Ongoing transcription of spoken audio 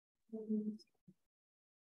Okay,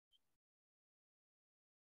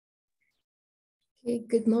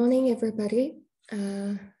 good morning, everybody.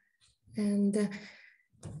 Thank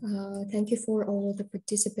you for all the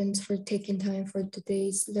participants for taking time for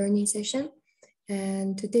today's learning session.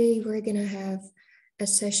 And today we're gonna have a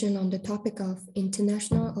session on the topic of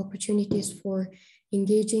international opportunities for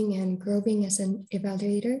engaging and growing as an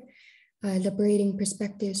evaluator, elaborating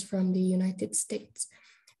perspectives from the United States.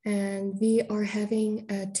 And we are having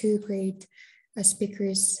two great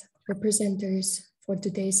speakers or presenters for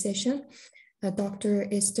today's session, Dr.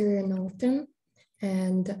 Esther Nolton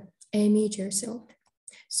and Ms. Jersild.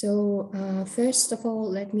 So first of all,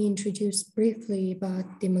 let me introduce briefly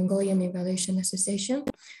about the Mongolian Evaluation Association,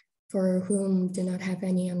 for whom do not have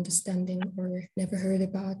any understanding or never heard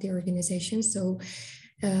about the organization. So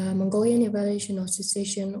Mongolian Evaluation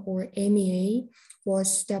Association, or MEA,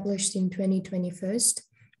 was established in 2021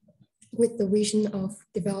 with the vision of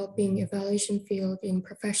developing evaluation field in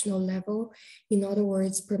professional level. In other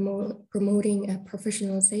words, promoting a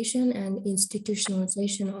professionalization and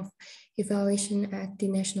institutionalization of evaluation at the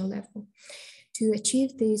national level. To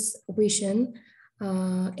achieve this vision,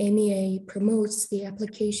 MEA promotes the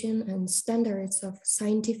application and standards of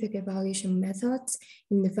scientific evaluation methods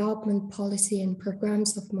in development policy and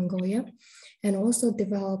programs of Mongolia, and also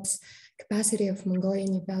develops capacity of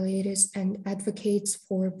Mongolian evaluators and advocates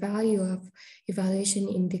for value of evaluation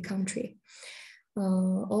in the country.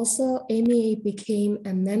 Also, MEA became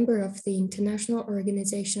a member of the International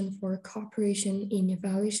Organization for Cooperation in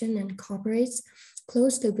Evaluation and cooperates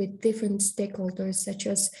closely with different stakeholders such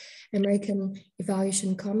as American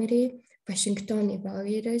Evaluation Committee, Washington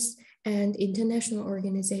Evaluators, and international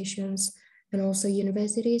organizations, and also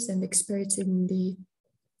universities and experts in the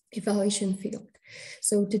evaluation field.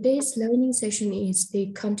 So today's learning session is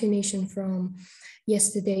the continuation from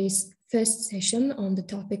yesterday's first session on the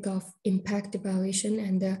topic of impact evaluation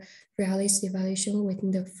and the realist evaluation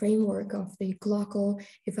within the framework of the gLOCAL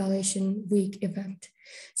Evaluation Week event.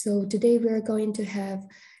 So today we are going to have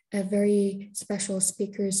a very special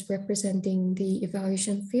speakers representing the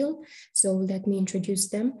evaluation field. So let me introduce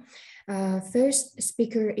them. First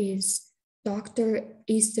speaker is Dr.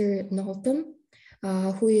 Esther Nolton,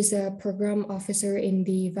 who is a program officer in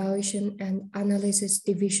the Evaluation and Analysis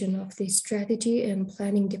Division of the Strategy and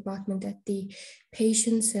Planning Department at the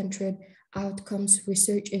Patient-Centered Outcomes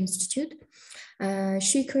Research Institute.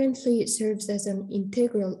 She currently serves as an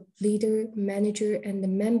integral leader, manager, and a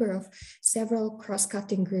member of several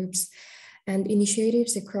cross-cutting groups and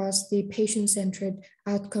initiatives across the Patient-Centered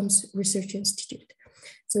Outcomes Research Institute.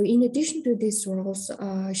 So in addition to these roles,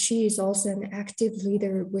 she is also an active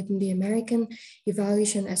leader within the American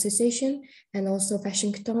Evaluation Association and also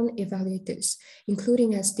Washington Evaluators,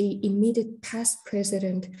 including as the immediate past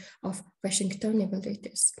president of Washington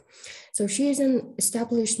Evaluators. So she is an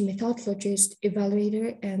established methodologist,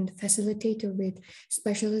 evaluator, and facilitator with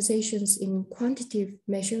specializations in quantitative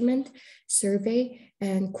measurement, survey,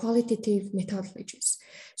 and qualitative methodologies.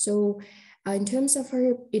 So in terms of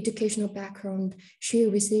her educational background, she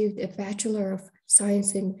received a Bachelor of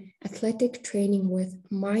Science in Athletic Training with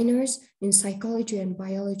minors in Psychology and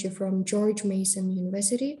Biology from George Mason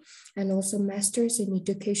University, and also Masters in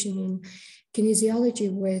Education in Kinesiology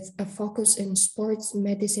with a focus in Sports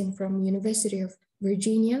Medicine from University of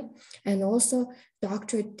Virginia, and also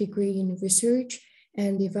doctorate degree in Research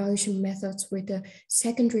and Evaluation Methods with a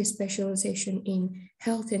secondary specialization in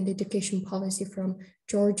Health and Education Policy from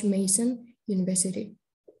George Mason University.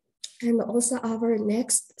 And also our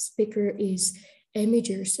next speaker is Ms.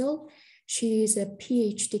 Jersild. She is a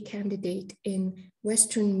PhD candidate in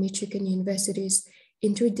Western Michigan University's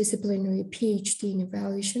interdisciplinary PhD in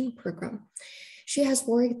evaluation program. She has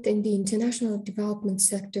worked in the international development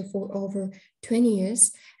sector for over 20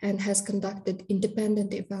 years and has conducted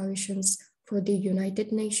independent evaluations for the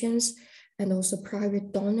United Nations and also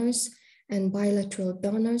private donors and bilateral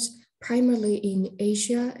donors, primarily in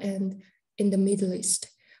Asia and in the Middle East,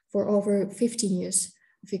 for over 15 years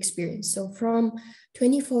of experience. So from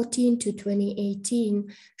 2014 to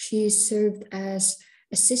 2018, she served as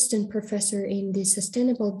assistant professor in the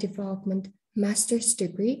Sustainable Development Master's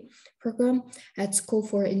Degree program at School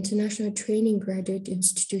for International Training Graduate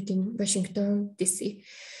Institute in Washington, DC.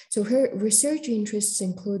 So her research interests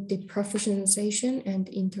include the professionalization and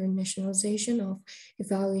internationalization of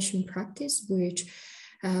evaluation practice, which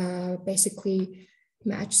basically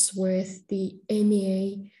matches with the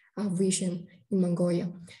MEA vision in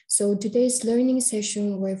Mongolia. So today's learning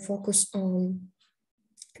session will focus on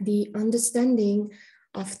the understanding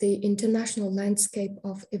of the international landscape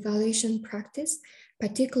of evaluation practice,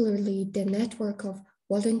 particularly the network of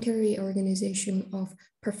voluntary organization of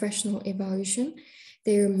professional evaluation,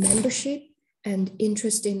 their membership, and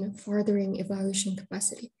interest in furthering evaluation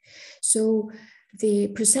capacity. So the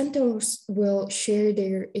presenters will share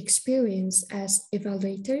their experience as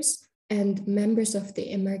evaluators and members of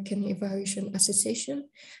the American Evaluation Association,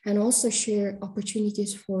 and also share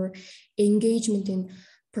opportunities for engagement in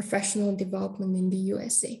professional development in the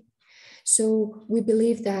USA. So we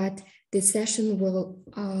believe that this session will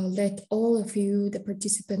let all of you, the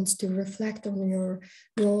participants, to reflect on your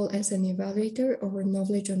role as an evaluator or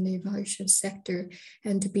knowledge on the evaluation sector,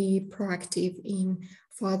 and to be proactive in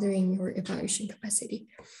furthering your evaluation capacity.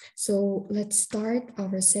 So let's start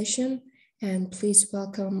our session, and please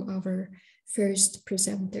welcome our first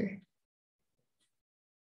presenter.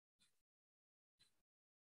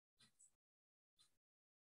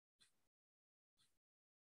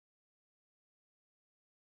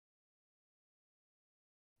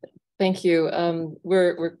 Thank you.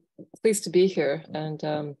 We're pleased to be here and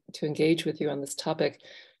to engage with you on this topic.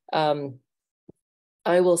 I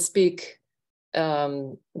will speak,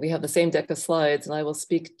 we have the same deck of slides, and I will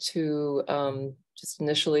speak to just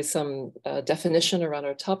initially some definition around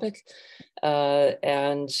our topic,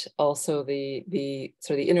 and also the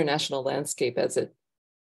sort of the international landscape as it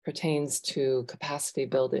pertains to capacity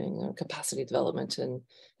building or capacity development and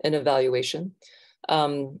evaluation.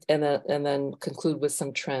 And then conclude with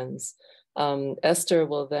some trends. Esther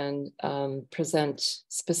will then present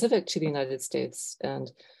specific to the United States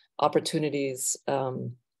and opportunities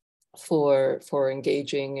for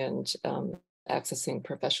engaging and accessing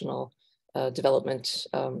professional development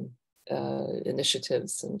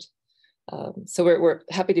initiatives. And so we're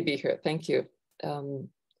happy to be here. Thank you.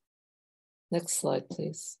 Next slide,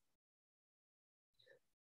 please.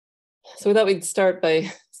 So we thought we'd start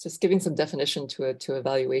by just giving some definition to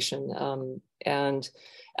evaluation, and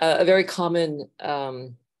a very common,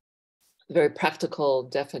 very practical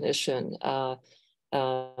definition, and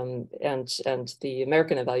the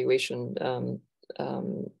American evaluation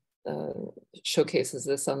showcases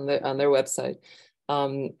this on their website,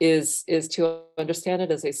 is to understand it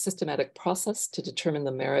as a systematic process to determine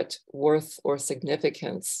the merit, worth, or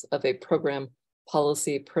significance of a program,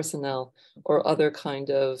 policy, personnel, or other kind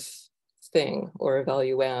of thing or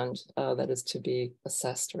evaluand that is to be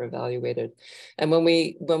assessed or evaluated. And when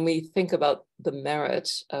we think about the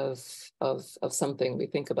merit of something, we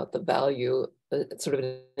think about the value, sort of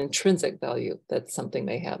an intrinsic value that something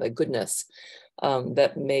may have, a goodness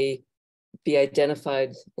that may be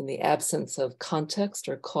identified in the absence of context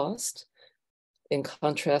or cost. In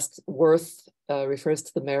contrast, worth refers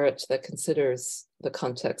to the merit that considers the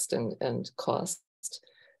context and cost,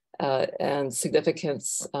 and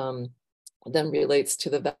significance then relates to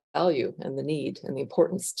the value and the need and the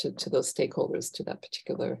importance to those stakeholders, to that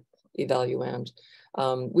particular evaluand.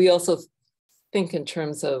 We also think in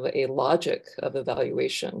terms of a logic of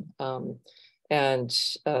evaluation. And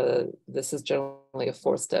this is generally a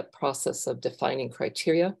four-step process of defining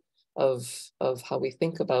criteria of how we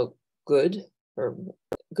think about good or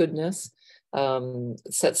goodness,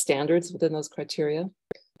 set standards within those criteria,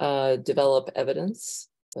 develop evidence,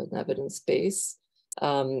 an evidence base,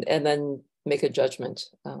 and then make a judgment.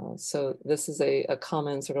 So this is a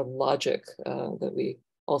common sort of logic that we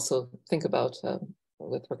also think about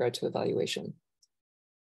with regard to evaluation.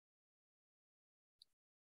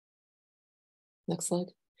 Next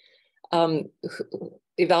slide.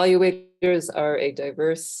 Evaluators are a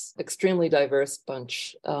diverse, extremely diverse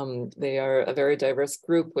bunch. They are a very diverse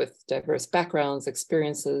group with diverse backgrounds,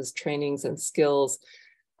 experiences, trainings, and skills.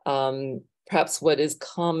 Perhaps what is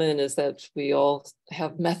common is that we all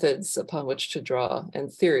have methods upon which to draw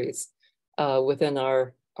and theories within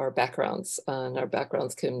our backgrounds. And our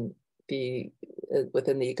backgrounds can be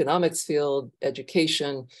within the economics field,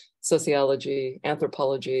 education, sociology,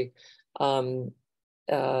 anthropology.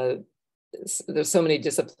 There's so many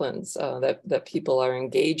disciplines that people are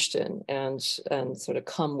engaged in and sort of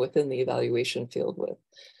come within the evaluation field with.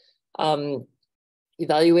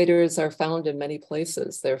 Evaluators are found in many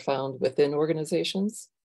places. They're found within organizations,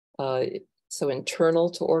 so internal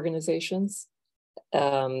to organizations,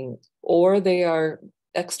 or they are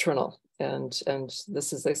external. And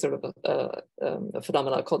this is a sort of a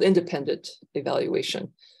phenomenon called independent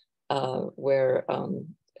evaluation, where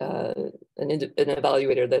an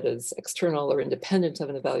evaluator that is external or independent of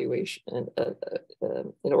an evaluation,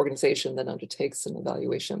 an organization that undertakes an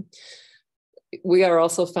evaluation. We are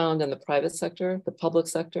also found in the private sector, the public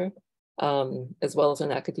sector, as well as in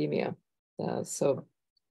academia. So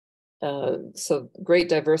great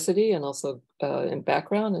diversity, and also in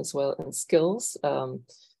background as well, and skills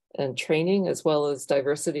and training, as well as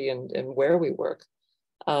diversity in where we work.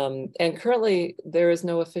 And currently, there is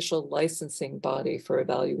no official licensing body for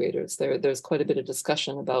evaluators. There's quite a bit of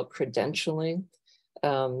discussion about credentialing,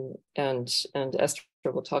 and Esther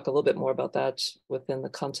will talk a little bit more about that within the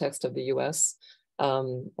context of the US,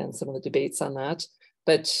 and some of the debates on that.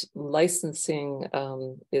 But licensing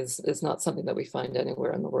is not something that we find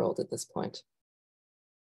anywhere in the world at this point.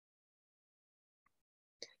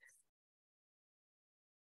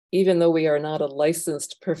 Even though we are not a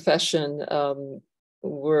licensed profession,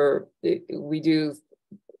 we do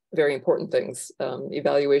very important things.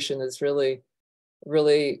 Evaluation is really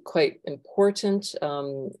quite important.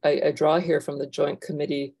 I draw here from the Joint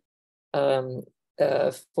Committee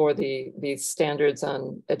for the standards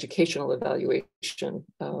on educational evaluation,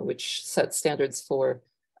 which set standards for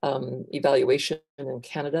evaluation in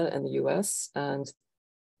Canada and the US. And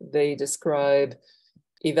they describe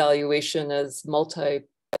evaluation as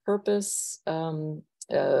multi-purpose,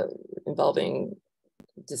 involving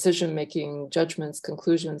decision-making, judgments,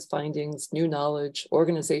 conclusions, findings, new knowledge,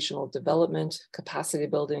 organizational development, capacity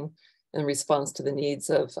building, in response to the needs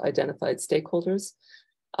of identified stakeholders.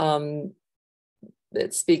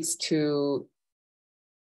 It speaks to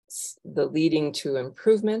the leading to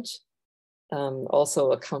improvement,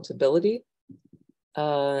 also accountability,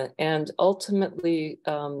 and ultimately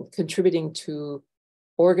contributing to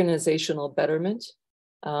organizational betterment,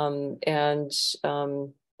 and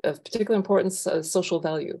of particular importance, social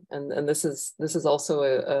value. And this is also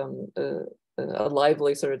a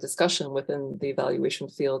lively sort of discussion within the evaluation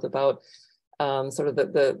field about sort of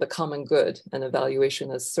the common good, and evaluation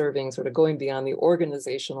as serving, sort of going beyond the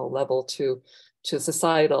organizational level to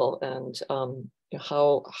societal, and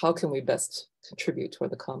how can we best contribute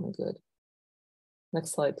toward the common good.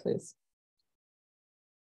 Next slide, please.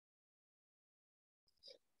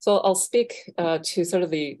 So I'll speak to sort of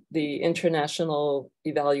the international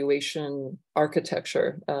evaluation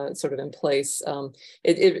architecture sort of in place.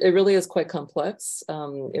 It really is quite complex,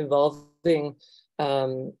 involving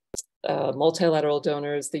multilateral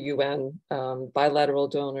donors, the UN, bilateral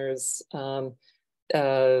donors,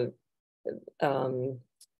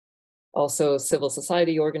 also civil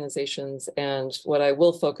society organizations. And what I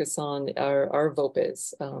will focus on are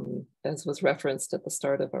VOPEs, as was referenced at the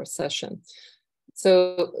start of our session.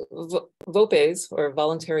 So VOPEs, or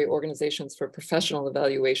Voluntary Organizations for Professional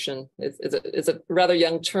Evaluation, is a rather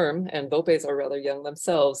young term, and VOPEs are rather young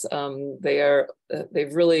themselves.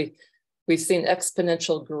 We've seen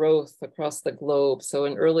exponential growth across the globe. So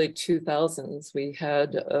in early 2000s, we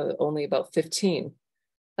had only about 15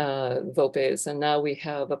 VOPEs, and now we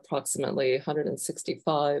have approximately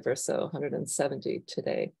 165 or so, 170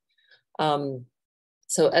 today. So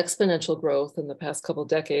exponential growth in the past couple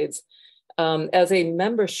decades. As a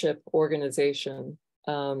membership organization,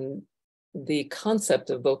 the concept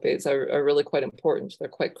of VOPEs are really quite important. They're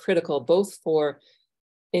quite critical, both for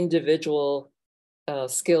individual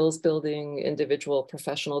skills building, individual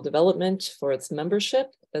professional development for its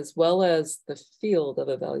membership, as well as the field of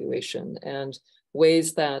evaluation, and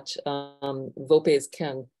ways that VOPEs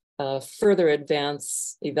can further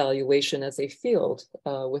advance evaluation as a field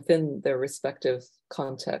within their respective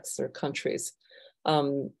contexts or countries.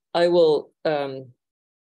 I will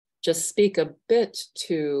just speak a bit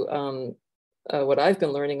to what I've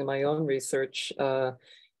been learning in my own research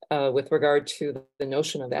with regard to the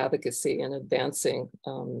notion of advocacy and advancing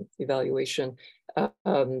evaluation.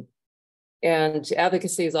 And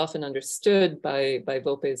advocacy is often understood by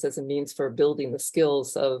VOPEs as a means for building the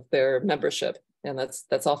skills of their membership. And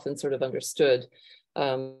that's often sort of understood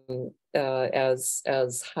as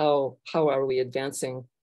how are we advancing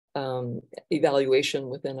evaluation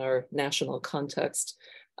within our national context,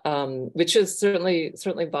 which is certainly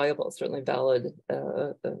viable, certainly valid,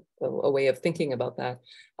 a way of thinking about that.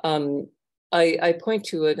 I point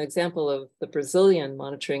to an example of the Brazilian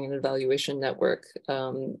Monitoring and Evaluation Network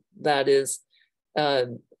that is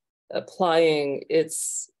applying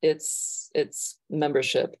its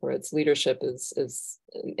membership, or its leadership is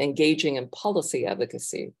engaging in policy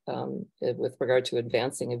advocacy with regard to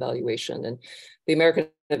advancing evaluation. And the American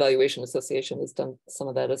Evaluation Association has done some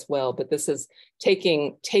of that as well, but this is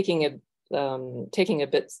taking a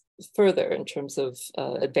bit further in terms of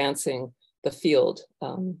advancing the field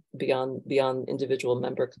beyond individual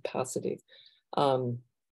member capacity. And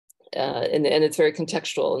it's very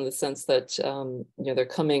contextual in the sense that they're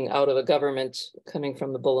coming out of a government, coming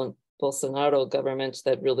from the Bolsonaro government,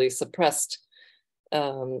 that really suppressed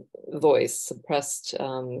voice, suppressed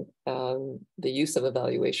the use of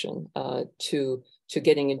evaluation, to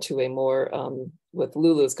getting into a more, with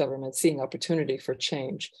Lula's government, seeing opportunity for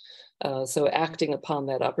change. So acting upon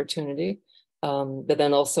that opportunity, but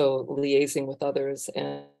then also liaising with others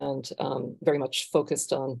and very much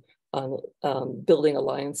focused on building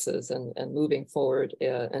alliances and moving forward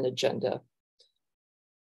an agenda.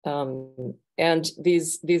 And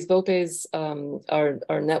these VOPEs are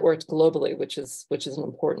networked globally, which is an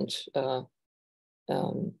important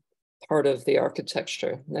part of the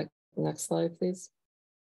architecture. Next slide, please.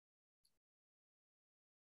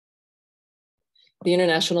 The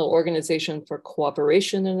International Organization for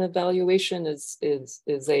Cooperation and Evaluation is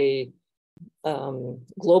a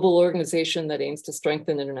global organization that aims to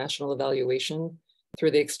strengthen international evaluation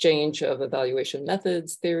through the exchange of evaluation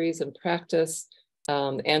methods, theories, and practice,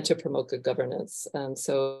 and to promote good governance. And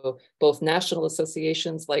so both national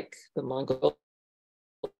associations like the Mongolian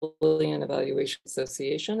Evaluation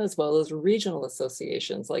Association, as well as regional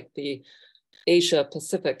associations like the Asia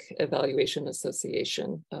Pacific Evaluation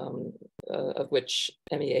Association, of which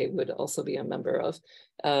MEA would also be a member of,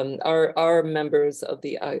 are members of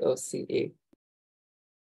the IOCE.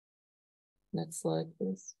 Next slide,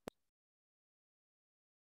 please.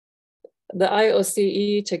 The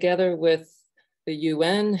IOCE, together with the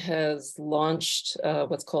UN, has launched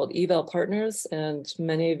what's called Eval Partners, and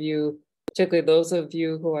many of you, particularly those of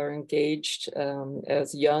you who are engaged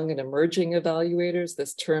as young and emerging evaluators,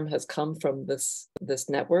 this term has come from this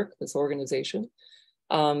network, this organization.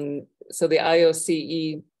 So the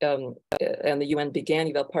IOCE and the UN began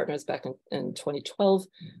Eval Partners back in 2012,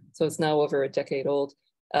 so it's now over a decade old.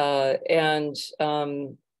 And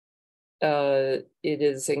it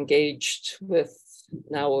is engaged with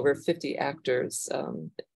now over 50 actors.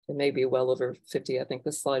 It may be well over 50. I think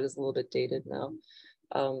this slide is a little bit dated now.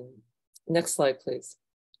 Next slide, please.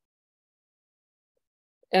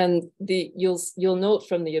 And you'll note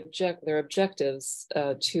from their objectives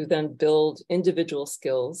to then build individual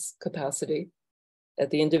skills capacity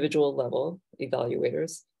at the individual level,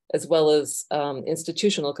 evaluators, as well as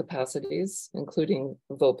institutional capacities, including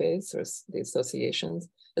VOPEs, or the associations,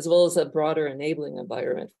 as well as a broader enabling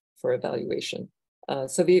environment for evaluation.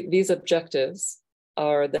 So these objectives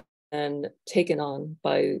are then taken on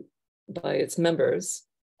by its members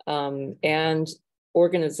and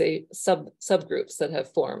subgroups that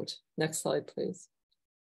have formed. Next slide, please.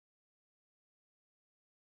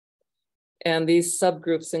 And these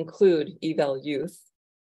subgroups include Eval Youth,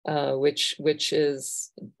 which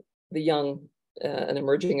is the young and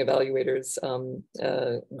emerging evaluators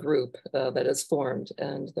group that is formed,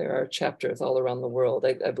 and there are chapters all around the world.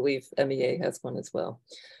 I believe MEA has one as well.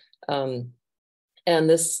 And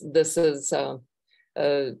this is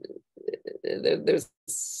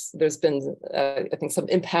there's been I think some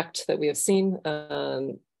impact that we have seen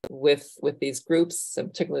with these groups, and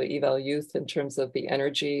particularly Eval Youth, in terms of the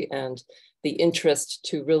energy and the interest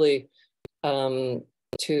to really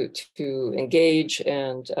to engage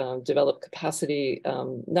and develop capacity,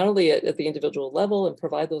 not only at the individual level and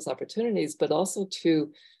provide those opportunities, but also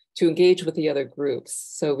to engage with the other groups.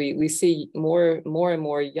 So we see more and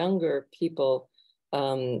more younger people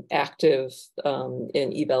active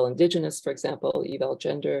in Eval Indigenous, for example, Eval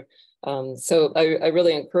Gender. So I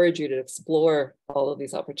really encourage you to explore all of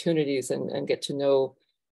these opportunities and get to know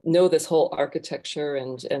this whole architecture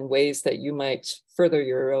and ways that you might further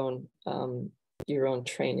your own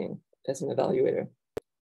training as an evaluator.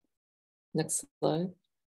 Next slide.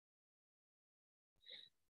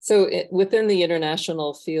 So within the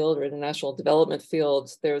international field or international development field,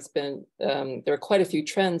 there are quite a few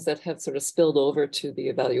trends that have sort of spilled over to the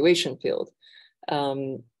evaluation field.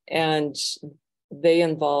 And they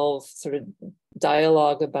involve sort of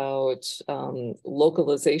dialogue about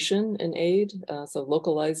localization in aid, so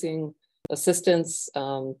localizing assistance,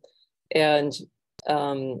 and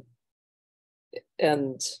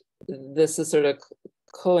this is sort of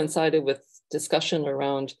coincided with discussion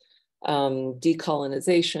around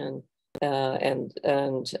decolonization and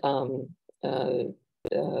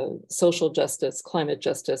social justice, climate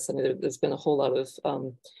justice. I mean, there's been a whole lot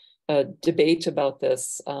of debate about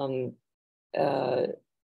this, and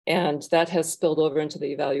that has spilled over into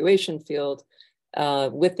the evaluation field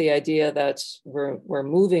with the idea that we're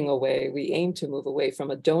moving away. We aim to move away from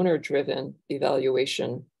a donor-driven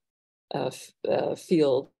evaluation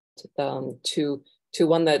field to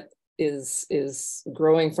one that is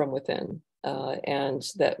growing from within, and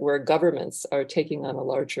that where governments are taking on a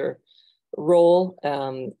larger role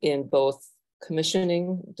in both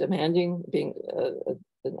commissioning, demanding, being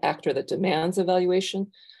an actor that demands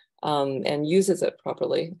evaluation and uses it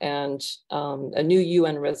properly. And a new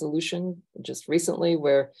UN resolution just recently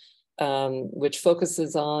which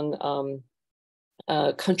focuses on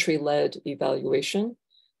country-led evaluation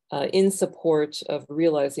in support of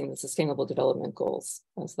realizing the Sustainable Development Goals.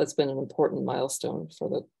 So that's been an important milestone for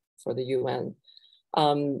the UN.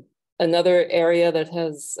 Another area that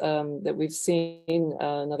has that we've seen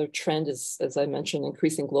another trend is, as I mentioned,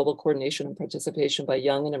 increasing global coordination and participation by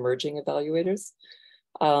young and emerging evaluators,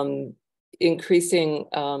 increasing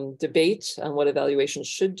debate on what evaluation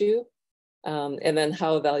should do, and then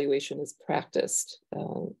how evaluation is practiced,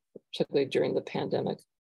 particularly during the pandemic.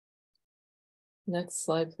 Next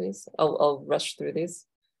slide, please. I'll rush through these.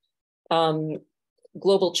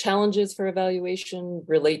 Global challenges for evaluation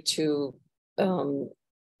relate to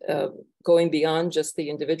going beyond just the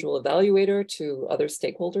individual evaluator to other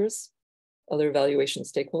stakeholders, other evaluation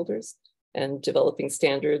stakeholders, and developing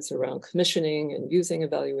standards around commissioning and using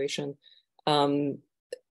evaluation.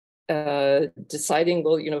 Deciding,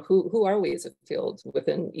 well, who are we as a field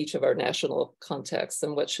within each of our national contexts,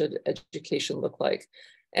 and what should education look like?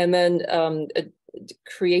 And then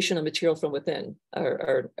creation of material from within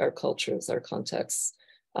our cultures, our contexts,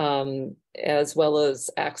 as well as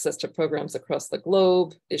access to programs across the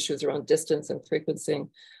globe, issues around distance and frequency,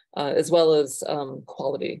 as well as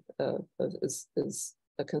quality is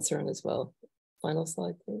a concern as well. Final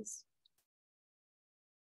slide, please.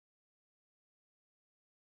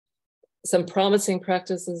 Some promising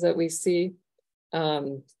practices that we see,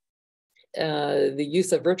 the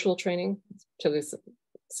use of virtual training, particularly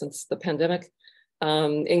since the pandemic,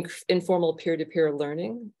 informal peer-to-peer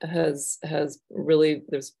learning has really,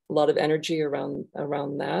 there's a lot of energy around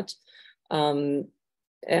that, and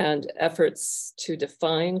efforts to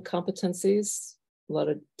define competencies, a lot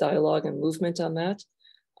of dialogue and movement on that,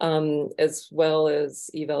 as well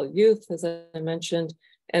as eval youth, as I mentioned,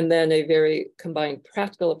 and then a very combined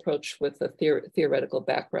practical approach with a theoretical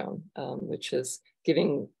background, which is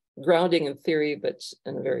giving grounding in theory, but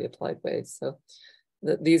in a very applied way. So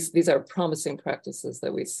these are promising practices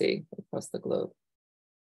that we see across the globe.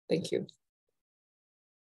 Thank you.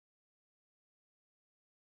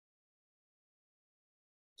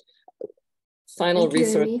 Final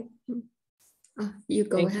resource. You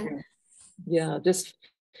go ahead. Yeah, these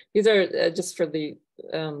are just for the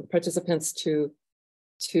participants to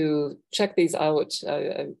check these out.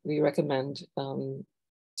 We recommend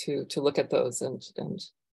to look at those, and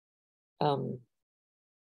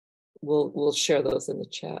we'll share those in the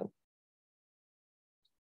chat.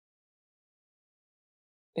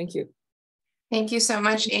 Thank you. Thank you so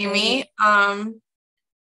much, Amy.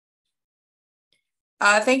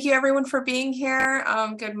 Thank you everyone for being here.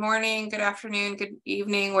 Good morning, good afternoon, good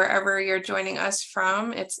evening, wherever you're joining us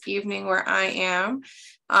from. It's evening where I am.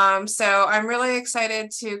 So I'm really excited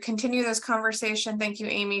to continue this conversation. Thank you,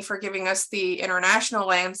 Amy, for giving us the international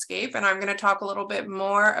landscape. And I'm going to talk a little bit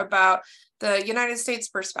more about the United States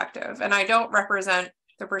perspective. And I don't represent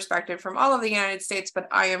the perspective from all of the United States, but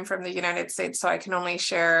I am from the United States, so I can only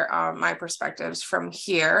share my perspectives from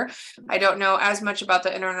here. I don't know as much about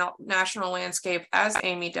the international landscape as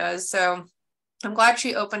Amy does, so I'm glad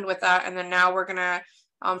she opened with that. And then now we're going to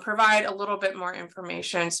provide a little bit more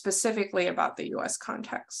information specifically about the US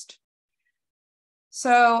context.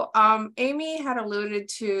 So Amy had alluded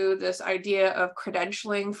to this idea of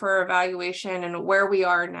credentialing for evaluation and where we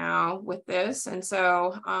are now with this. And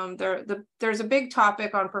so there's a big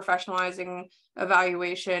topic on professionalizing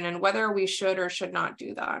evaluation and whether we should or should not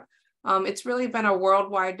do that. It's really been a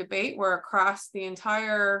worldwide debate where across the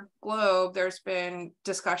entire globe, there's been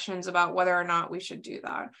discussions about whether or not we should do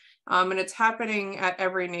that. And it's happening at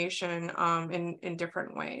every nation in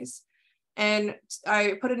different ways. And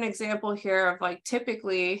I put an example here of, like,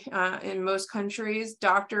 typically in most countries,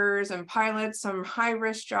 doctors and pilots, some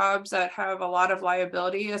high-risk jobs that have a lot of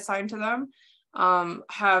liability assigned to them,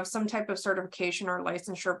 have some type of certification or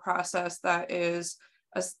licensure process that is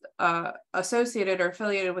associated or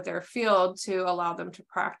affiliated with their field to allow them to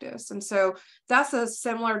practice. And so that's a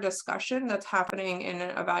similar discussion that's happening in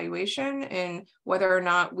an evaluation, and whether or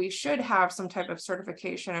not we should have some type of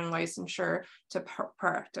certification and licensure to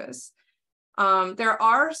practice. There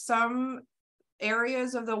are some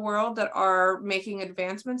areas of the world that are making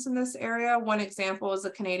advancements in this area. One example is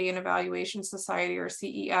the Canadian Evaluation Society, or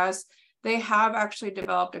CES. They have actually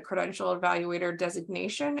developed a credential evaluator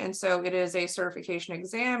designation. And so it is a certification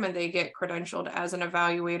exam, and they get credentialed as an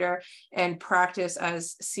evaluator and practice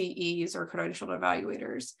as CEs, or credentialed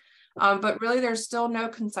evaluators. But really, there's still no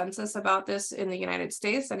consensus about this in the United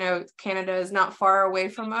States. I know Canada is not far away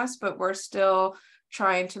from us, but we're still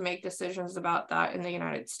trying to make decisions about that in the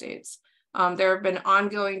United States. There have been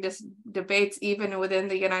ongoing debates even within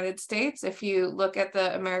the United States. If you look at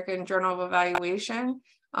the American Journal of Evaluation,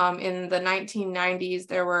 In the 1990s,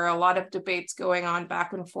 there were a lot of debates going on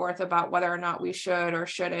back and forth about whether or not we should or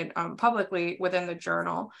shouldn't publicly within the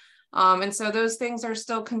journal. And so those things are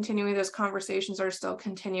still continuing, those conversations are still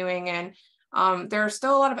continuing, and there are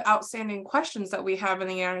still a lot of outstanding questions that we have in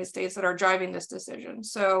the United States that are driving this decision.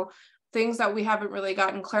 So things that we haven't really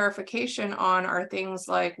gotten clarification on are things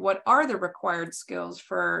like, what are the required skills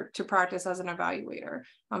to practice as an evaluator?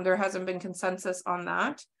 There hasn't been consensus on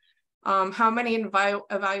that. How many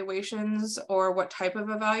evaluations or what type of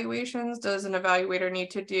evaluations does an evaluator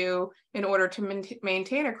need to do in order to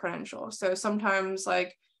maintain a credential? So sometimes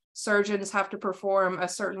like surgeons have to perform a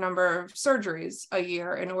certain number of surgeries a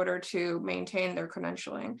year in order to maintain their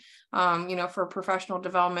credentialing, for professional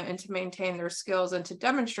development and to maintain their skills and to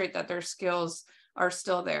demonstrate that their skills are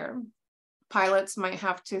still there. Pilots might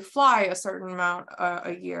have to fly a certain amount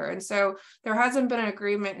a year. And so there hasn't been an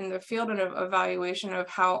agreement in the field of evaluation of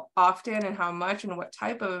how often and how much and what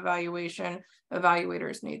type of evaluation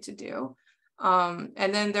evaluators need to do.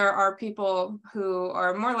 And then there are people who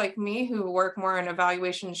are more like me, who work more in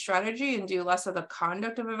evaluation strategy and do less of the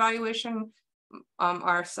conduct of evaluation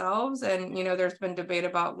ourselves. And, there's been debate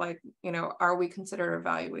about are we considered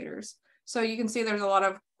evaluators? So you can see there's a lot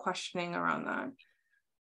of questioning around that.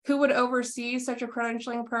 Who would oversee such a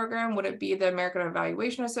credentialing program? Would it be the American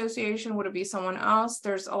Evaluation Association? Would it be someone else?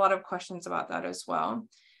 There's a lot of questions about that as well.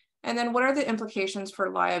 And then what are the implications for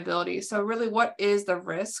liability? So really, what is the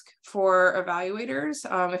risk for evaluators?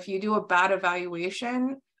 If you do a bad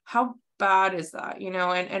evaluation, how bad is that?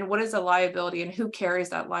 And what is the liability and who carries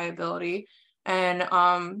that liability? And,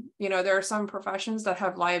 there are some professions that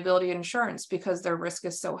have liability insurance because their risk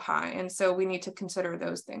is so high. And so we need to consider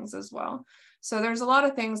those things as well. So there's a lot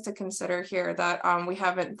of things to consider here that we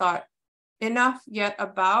haven't thought enough yet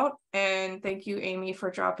about. And thank you, Amy,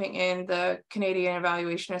 for dropping in the Canadian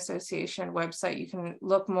Evaluation Association website. You can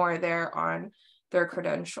look more there on their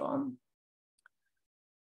credential.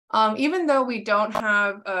 Even though we don't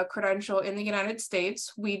have a credential in the United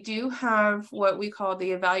States, we do have what we call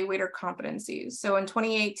the evaluator competencies. So in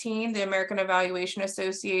 2018, the American Evaluation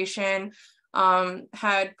Association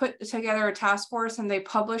had put together a task force, and they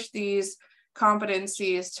published these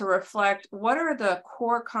competencies to reflect what are the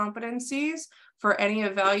core competencies for any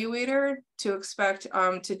evaluator to expect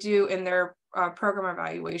to do in their program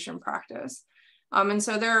evaluation practice. And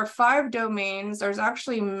so there are 5 domains. There's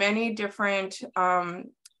actually many different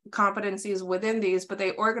competencies within these, but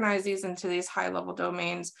they organize these into these high-level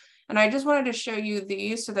domains. And I just wanted to show you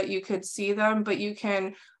these so that you could see them, but you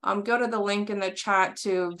can go to the link in the chat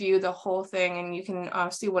to view the whole thing, and you can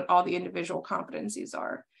see what all the individual competencies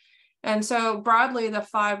are. And so broadly, the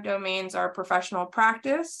 5 domains are professional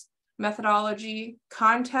practice, methodology,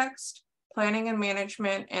 context, planning and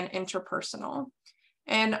management, and interpersonal.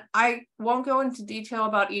 And I won't go into detail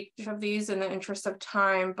about each of these in the interest of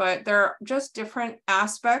time, but they're just different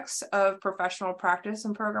aspects of professional practice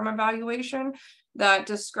and program evaluation that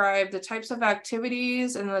describe the types of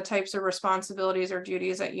activities and the types of responsibilities or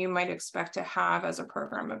duties that you might expect to have as a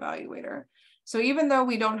program evaluator. So even though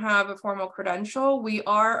we don't have a formal credential, we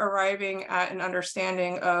are arriving at an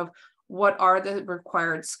understanding of what are the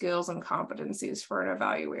required skills and competencies for an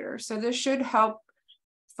evaluator. So this should help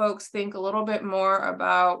folks think a little bit more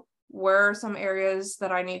about where are some areas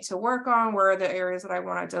that I need to work on, where are the areas that I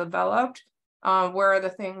want to develop, where are the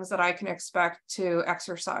things that I can expect to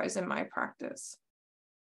exercise in my practice.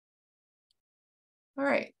 All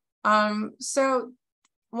right, so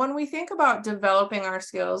when we think about developing our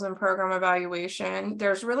skills in program evaluation,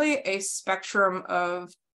 there's really a spectrum of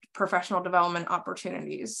professional development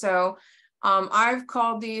opportunities. So I've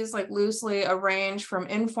called these loosely a range from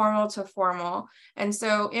informal to formal. And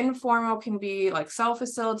so informal can be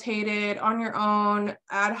self-facilitated, on your own,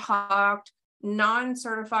 ad hoc,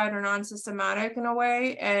 non-certified or non-systematic in a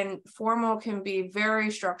way. And formal can be very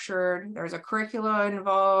structured. There's a curricula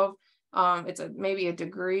involved. It's maybe a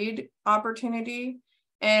degreed opportunity.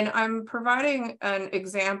 And I'm providing an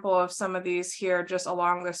example of some of these here just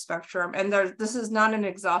along the spectrum. And this is not an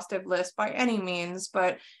exhaustive list by any means,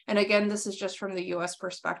 and again, this is just from the US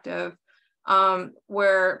perspective,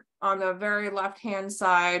 where on the very left-hand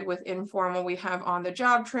side with informal, we have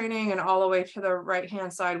on-the-job training, and all the way to the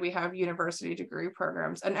right-hand side, we have university degree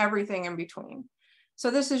programs and everything in between.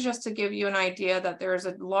 So this is just to give you an idea that there's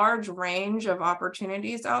a large range of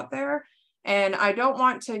opportunities out there. And I don't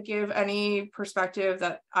want to give any perspective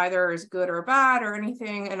that either is good or bad or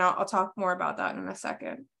anything, and I'll talk more about that in a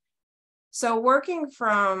second. So working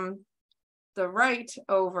from the right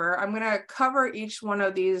over, I'm going to cover each one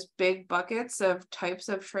of these big buckets of types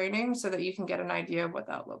of training so that you can get an idea of what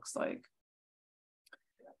that looks like.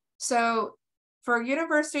 So For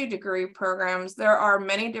university degree programs, there are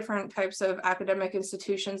many different types of academic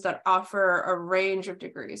institutions that offer a range of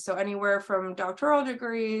degrees. So anywhere from doctoral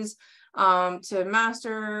degrees to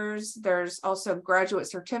master's, there's also graduate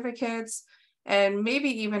certificates, and maybe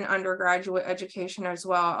even undergraduate education as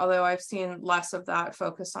well, although I've seen less of that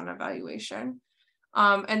focused on evaluation.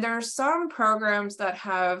 And there are some programs that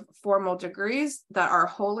have formal degrees that are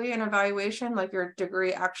wholly in evaluation, like your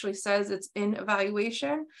degree actually says it's in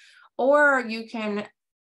evaluation, or you can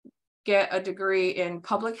get a degree in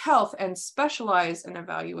public health and specialize in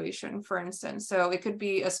evaluation, for instance. So it could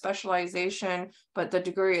be a specialization, but the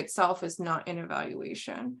degree itself is not in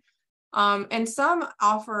evaluation. And some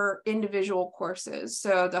offer individual courses.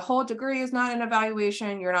 So the whole degree is not in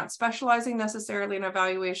evaluation. You're not specializing necessarily in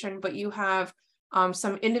evaluation, but you have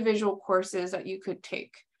some individual courses that you could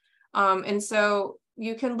take. And so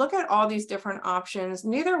you can look at all these different options.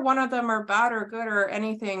 Neither one of them are bad or good or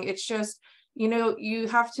anything. It's just, you know, you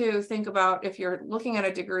have to think about, if you're looking at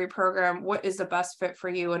a degree program, what is the best fit for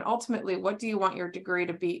you? And ultimately, what do you want your degree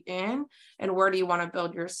to be in? And where do you want to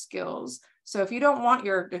build your skills? So if you don't want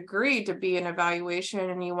your degree to be an evaluation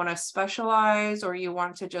and you want to specialize, or you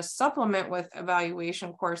want to just supplement with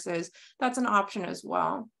evaluation courses, that's an option as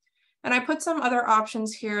well. And I put some other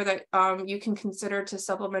options here that you can consider to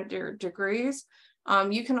supplement your degrees.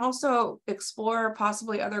 You can also explore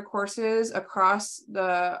possibly other courses across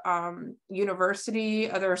the university,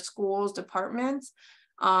 other schools, departments.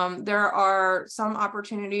 There are some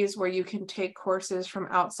opportunities where you can take courses from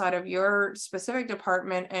outside of your specific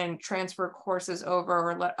department and transfer courses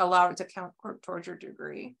over, or allow it to count towards your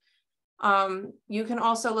degree. You can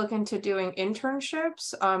also look into doing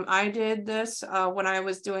internships. I did this when I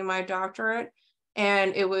was doing my doctorate,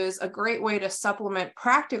 and it was a great way to supplement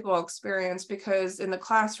practical experience, because in the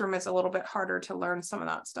classroom, it's a little bit harder to learn some of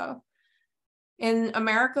that stuff. In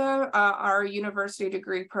America, our university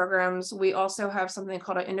degree programs, we also have something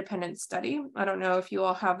called an independent study. I don't know if you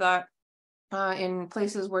all have that in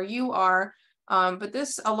places where you are, but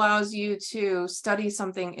this allows you to study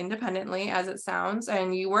something independently, as it sounds,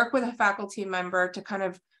 and you work with a faculty member to kind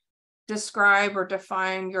of describe or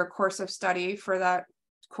define your course of study for that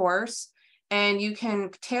course. And you can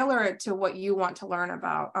tailor it to what you want to learn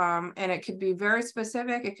about. And it could be very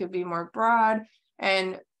specific, it could be more broad,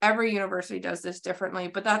 and every university does this differently,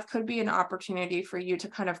 but that could be an opportunity for you to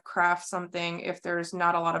kind of craft something if there's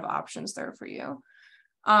not a lot of options there for you.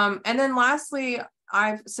 And then lastly,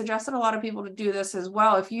 I've suggested a lot of people to do this as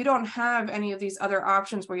well. If you don't have any of these other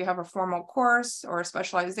options where you have a formal course or a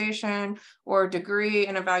specialization or degree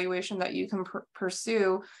and evaluation that you can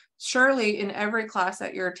pursue, surely in every class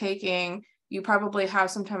that you're taking, you probably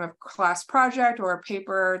have some type of class project or a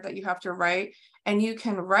paper that you have to write, and you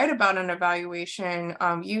can write about an evaluation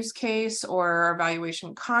use case or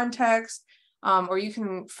evaluation context, or you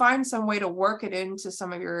can find some way to work it into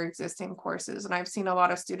some of your existing courses. And I've seen a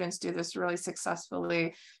lot of students do this really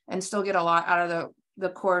successfully and still get a lot out of the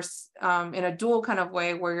course in a dual kind of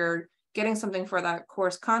way, where you're getting something for that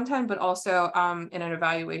course content, but also in an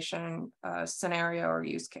evaluation scenario or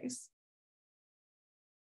use case.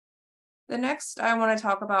 The next I want to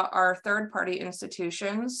talk about are third-party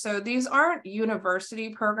institutions. So these aren't university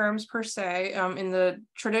programs per se, in the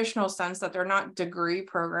traditional sense that they're not degree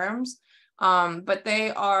programs, but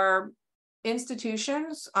they are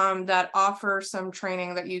institutions that offer some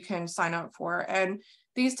training that you can sign up for. And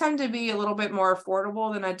these tend to be a little bit more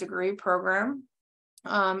affordable than a degree program.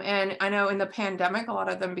 And I know in the pandemic, a lot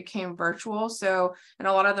of them became virtual. So, and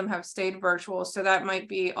a lot of them have stayed virtual. So that might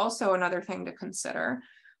be also another thing to consider.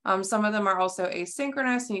 Some of them are also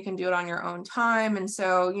asynchronous and you can do it on your own time. And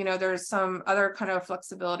so, you know, there's some other kind of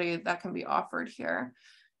flexibility that can be offered here.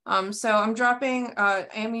 So I'm dropping,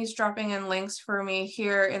 Amy's dropping in links for me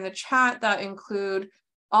here in the chat that include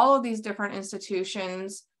all of these different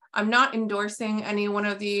institutions. I'm not endorsing any one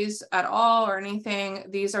of these at all or anything.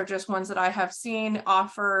 These are just ones that I have seen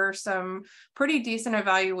offer some pretty decent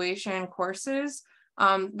evaluation courses.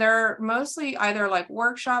 They're mostly either like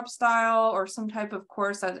workshop style or some type of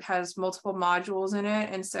course that has multiple modules in it.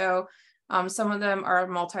 And so some of them are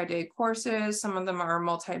multi-day courses, some of them are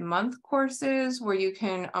multi-month courses where you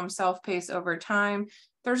can self-pace over time.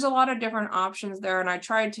 There's a lot of different options there, and I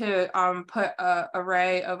tried to put an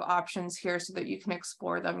array of options here so that you can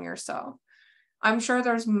explore them yourself. I'm sure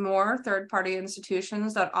there's more third-party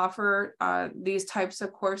institutions that offer these types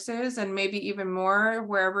of courses, and maybe even more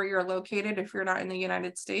wherever you're located if you're not in the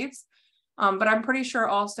United States. But I'm pretty sure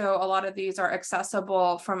also a lot of these are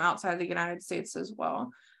accessible from outside the United States as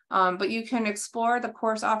well. But you can explore the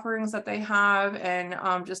course offerings that they have and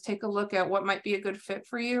just take a look at what might be a good fit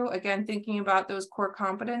for you. Again, thinking about those core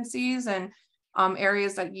competencies and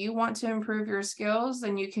areas that you want to improve your skills,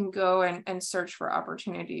 then you can go and search for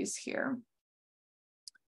opportunities here.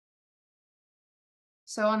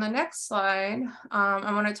 So on the next slide,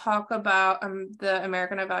 I want to talk about the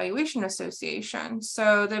American Evaluation Association.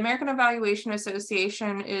 So the American Evaluation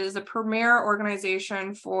Association is the premier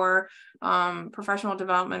organization for professional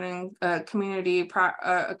development and community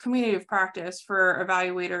of practice for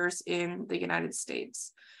evaluators in the United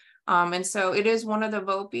States. And so it is one of the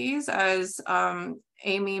VOPEs, as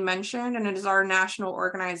Amy mentioned, and it is our national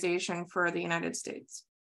organization for the United States.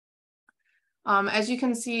 As you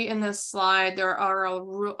can see in this slide, there are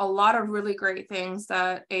a lot of really great things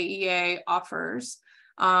that AEA offers.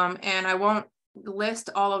 And I won't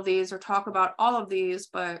list all of these or talk about all of these,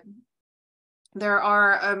 but there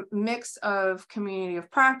are a mix of community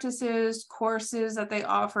of practices, courses that they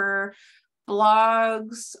offer,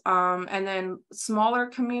 blogs, and then smaller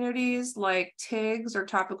communities like TIGs or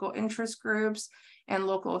topical interest groups and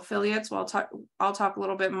local affiliates. Well, I'll talk a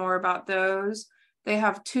little bit more about those. They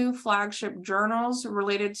have 2 flagship journals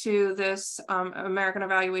related to this American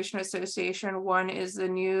Evaluation Association. One is the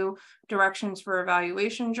New Directions for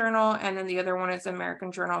Evaluation Journal, and then the other one is the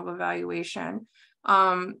American Journal of Evaluation.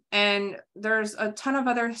 And there's a ton of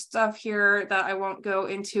other stuff here that I won't go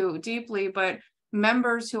into deeply, but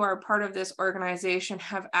members who are part of this organization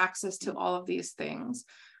have access to all of these things.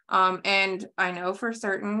 And I know for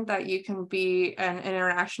certain that you can be an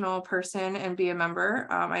international person and be a member.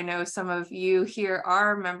 I know some of you here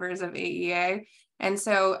are members of AEA, and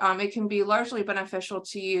so it can be largely beneficial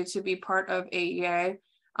to you to be part of AEA.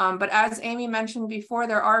 But as Amy mentioned before,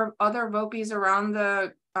 there are other VOPEs around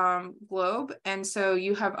the globe, and so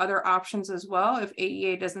you have other options as well if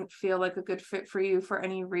AEA doesn't feel like a good fit for you for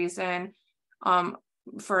any reason.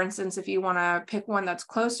 For instance, if you want to pick one that's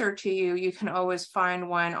closer to you, you can always find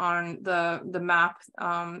one on the map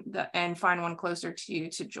and find one closer to you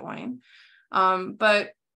to join.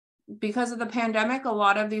 But because of the pandemic, a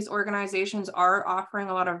lot of these organizations are offering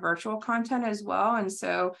a lot of virtual content as well. And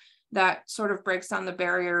so that sort of breaks down the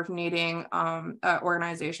barrier of needing an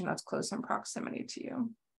organization that's close in proximity to you.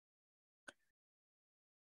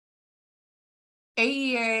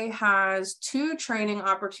 AEA has 2 training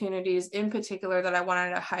opportunities in particular that I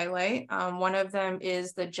wanted to highlight. One of them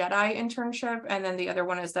is the JEDI internship, and then the other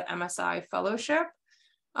one is the MSI fellowship.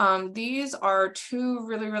 These are 2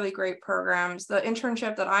 really, really great programs. The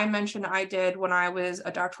internship that I mentioned I did when I was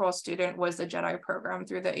a doctoral student was the JEDI program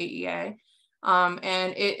through the AEA.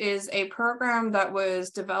 And it is a program that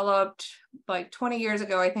was developed like 20 years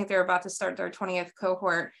ago. I think they're about to start their 20th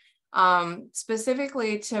cohort.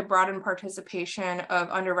 Specifically to broaden participation of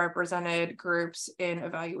underrepresented groups in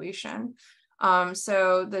evaluation.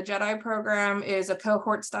 So the JEDI program is a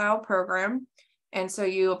cohort style program. And so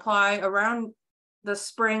you apply around the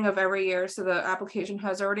spring of every year. So the application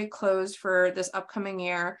has already closed for this upcoming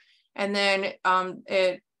year. And then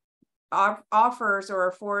it offers or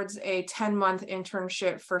affords a 10-month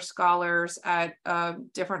internship for scholars at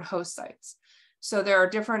different host sites. So there are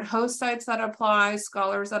different host sites that apply,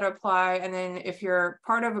 scholars that apply, and then if you're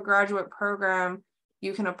part of a graduate program,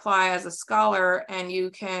 you can apply as a scholar and you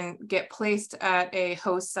can get placed at a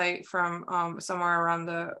host site from somewhere around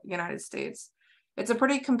the United States. It's a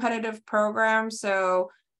pretty competitive program, so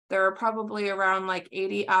there are probably around like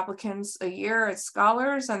 80 applicants a year as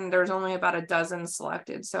scholars, and there's only about a dozen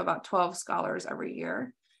selected, so about 12 scholars every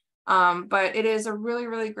year. But it is a really,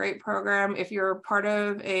 really great program. If you're part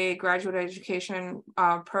of a graduate education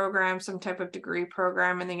program, some type of degree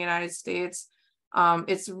program in the United States,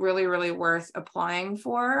 it's really, really worth applying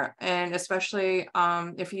for. And especially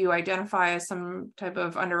if you identify as some type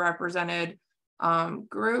of underrepresented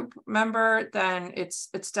group member, then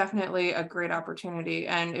it's definitely a great opportunity.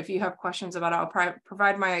 And if you have questions about it, I'll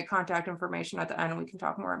provide my contact information at the end, and we can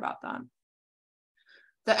talk more about that.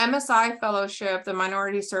 The MSI Fellowship, the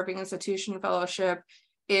Minority Serving Institution Fellowship,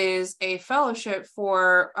 is a fellowship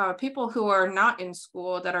for people who are not in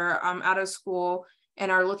school, that are out of school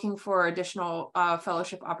and are looking for additional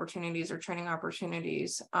fellowship opportunities or training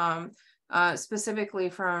opportunities, specifically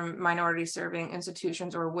from minority serving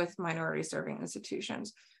institutions or with minority serving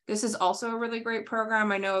institutions. This is also a really great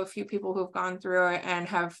program. I know a few people who've gone through it and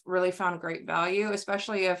have really found great value,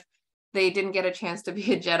 especially if they didn't get a chance to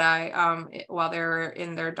be a JEDI while they're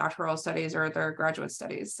in their doctoral studies or their graduate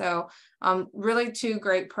studies. So really 2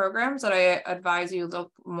 great programs that I advise you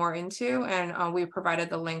look more into, and we provided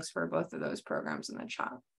the links for both of those programs in the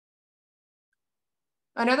chat.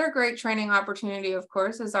 Another great training opportunity, of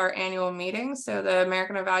course, is our annual meeting. So the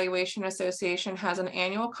American Evaluation Association has an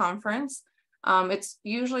annual conference. It's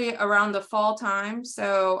usually around the fall time.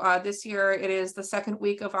 So this year it is the second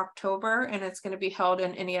week of October, and it's going to be held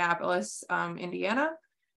in Indianapolis, Indiana.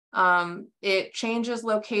 It changes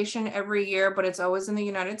location every year, but it's always in the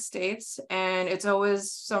United States, and it's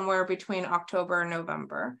always somewhere between October and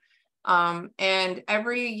November. And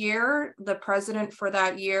every year, the president for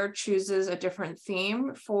that year chooses a different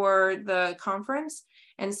theme for the conference.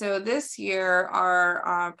 And so this year,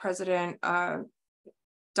 our president,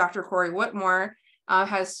 Dr. Corey Whitmore,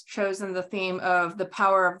 has chosen the theme of the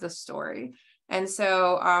power of the story. And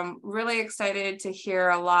so I'm really excited to hear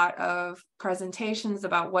a lot of presentations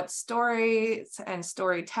about what stories and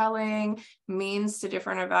storytelling means to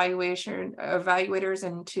different evaluators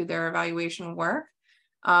and to their evaluation work.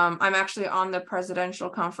 I'm actually on the presidential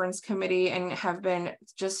conference committee and have been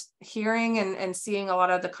just hearing and seeing a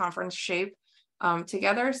lot of the conference shape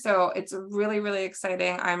together. So it's really, really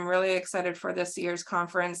exciting. I'm really excited for this year's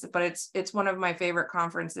conference, but it's one of my favorite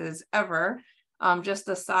conferences ever. Just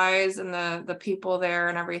the size and the people there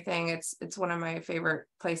and everything, it's one of my favorite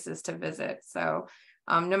places to visit. So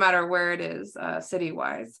no matter where it is,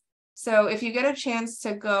 city-wise. So if you get a chance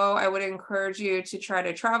to go, I would encourage you to try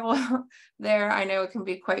to travel there. I know it can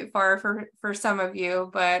be quite far for some of you,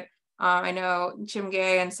 but I know Jim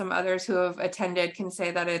Gay and some others who have attended can say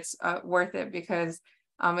that it's worth it because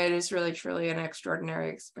it is really, truly an extraordinary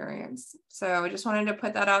experience. So I just wanted to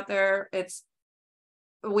put that out there.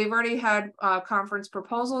 We've already had conference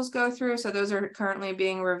proposals go through, so those are currently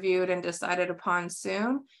being reviewed and decided upon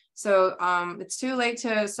soon. So it's too late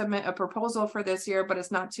to submit a proposal for this year, but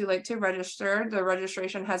it's not too late to register. The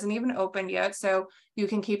registration hasn't even opened yet, so you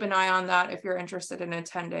can keep an eye on that if you're interested in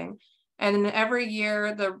attending. And every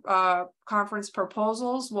year, the conference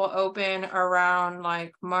proposals will open around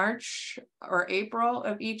like March or April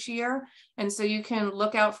of each year. And so you can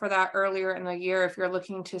look out for that earlier in the year if you're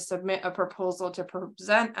looking to submit a proposal to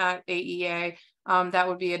present at AEA. That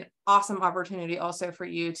would be an awesome opportunity also for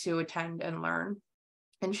you to attend and learn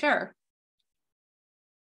and share.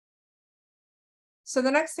 So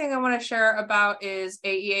the next thing I want to share about is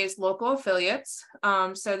AEA's local affiliates.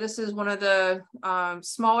 So this is one of the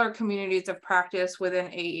smaller communities of practice within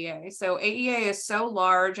AEA. So AEA is so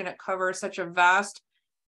large and it covers such a vast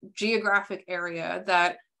geographic area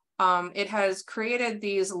that it has created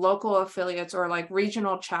these local affiliates or like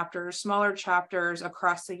regional chapters, smaller chapters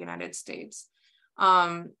across the United States.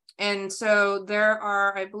 And so there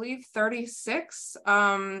are, I believe, 36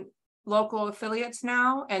 local affiliates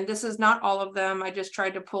now, and this is not all of them. I just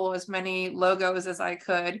tried to pull as many logos as I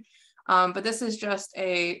could, but this is just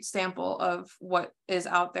a sample of what is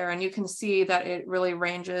out there, and you can see that it really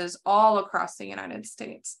ranges all across the United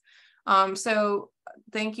States. So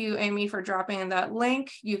thank you, Amy, for dropping in that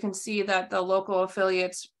link. You can see that the local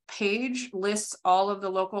affiliates page lists all of the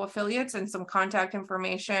local affiliates and some contact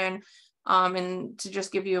information, and to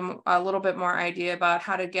just give you a little bit more idea about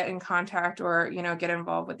how to get in contact or, get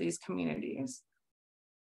involved with these communities.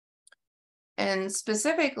 And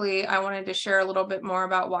specifically, I wanted to share a little bit more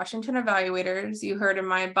about Washington Evaluators. You heard in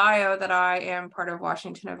my bio that I am part of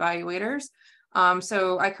Washington Evaluators.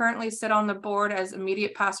 So I currently sit on the board as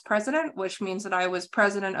immediate past president, which means that I was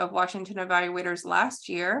president of Washington Evaluators last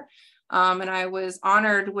year. And I was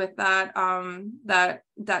honored with that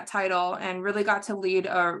title and really got to lead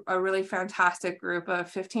a really fantastic group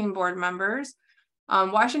of 15 board members.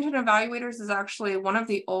 Washington Evaluators is actually one of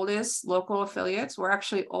the oldest local affiliates. We're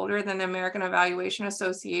actually older than the American Evaluation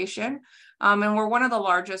Association. And we're one of the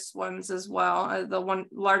largest ones as well, the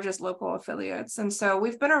largest local affiliates. And so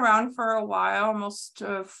we've been around for a while, almost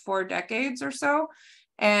 4 decades or so.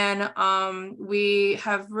 And we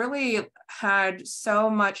have really had so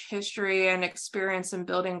much history and experience in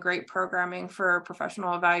building great programming for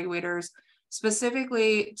professional evaluators,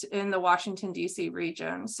 specifically in the Washington, D.C.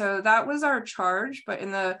 region. So that was our charge. But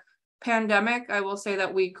in the pandemic, I will say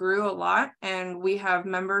that we grew a lot and we have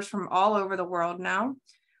members from all over the world now.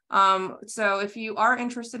 So if you are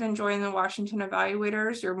interested in joining the Washington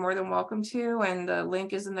Evaluators, you're more than welcome to. And the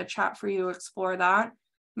link is in the chat for you to explore that.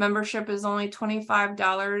 Membership is only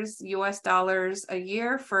 $25 US dollars a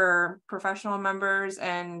year for professional members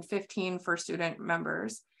and $15 for student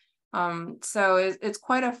members. So it's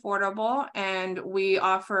quite affordable, and we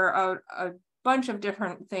offer a bunch of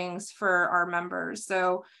different things for our members.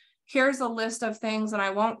 So here's a list of things, and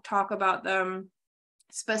I won't talk about them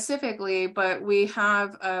specifically, but we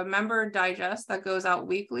have a member digest that goes out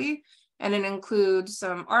weekly. And it includes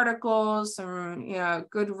some articles, some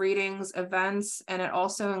good readings, events, and it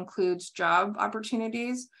also includes job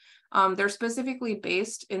opportunities. They're specifically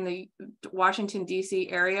based in the Washington,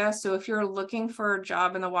 D.C. area. So if you're looking for a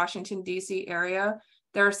job in the Washington, D.C. area,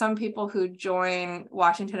 there are some people who join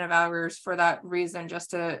Washington Evaluators for that reason,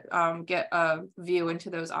 just to get a view into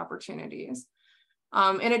those opportunities.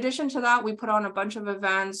 In addition to that, we put on a bunch of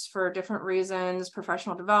events for different reasons: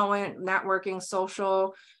 professional development, networking,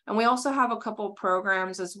 social, and we also have a couple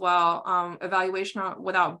programs as well. Evaluation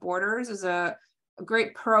Without Borders is a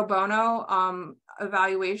great pro bono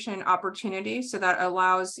evaluation opportunity, so that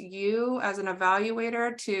allows you as an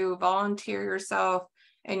evaluator to volunteer yourself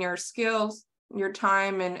and your skills, your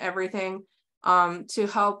time and everything to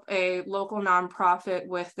help a local nonprofit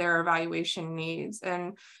with their evaluation needs.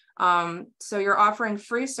 And so you're offering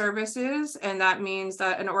free services, and that means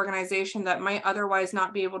that an organization that might otherwise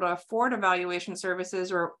not be able to afford evaluation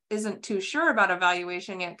services or isn't too sure about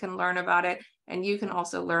evaluation yet can learn about it, and you can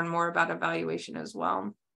also learn more about evaluation as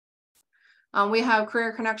well. We have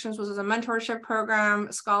Career Connections, which is a mentorship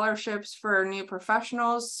program, scholarships for new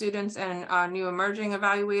professionals, students, and new emerging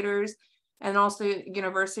evaluators, and also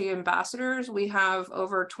university ambassadors. We have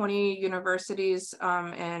over 20 universities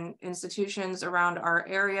and institutions around our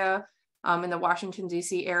area in the Washington,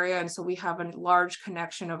 D.C. area. And so we have a large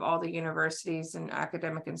connection of all the universities and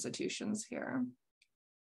academic institutions here.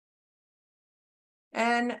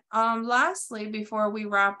 And lastly, before we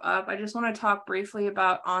wrap up, I just want to talk briefly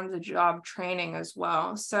about on-the-job training as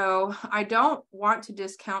well. So I don't want to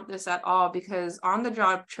discount this at all, because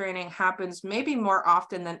on-the-job training happens maybe more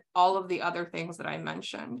often than all of the other things that I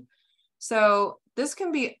mentioned. So this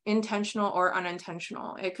can be intentional or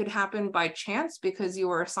unintentional. It could happen by chance because you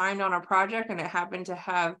were assigned on a project and it happened to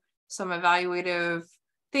have some evaluative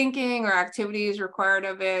thinking or activities required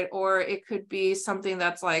of it, or it could be something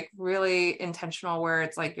that's like really intentional, where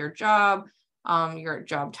it's like your job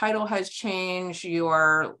title has changed, you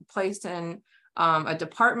are placed in a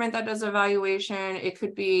department that does evaluation. It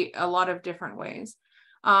could be a lot of different ways.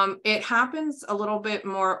 It happens a little bit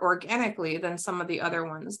more organically than some of the other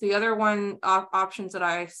ones. The other options that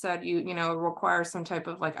I said, require some type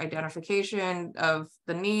of like identification of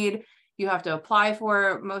the need. You have to apply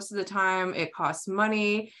for it most of the time. It costs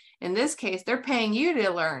money. In this case, they're paying you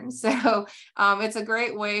to learn. So it's a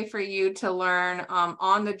great way for you to learn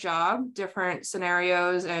on the job, different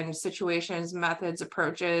scenarios and situations, methods,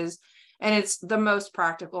 approaches. And it's the most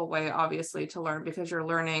practical way, obviously, to learn, because you're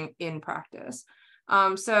learning in practice.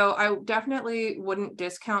 So I definitely wouldn't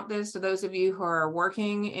discount this to those of you who are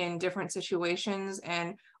working in different situations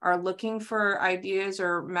and are looking for ideas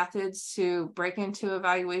or methods to break into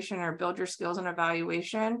evaluation or build your skills in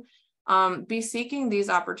evaluation. Be seeking these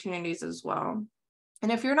opportunities as well.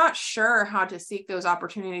 And if you're not sure how to seek those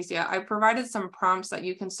opportunities yet, I provided some prompts that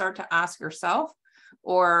you can start to ask yourself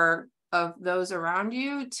or of those around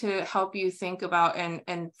you to help you think about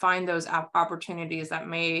and find those opportunities that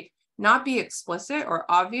may not be explicit or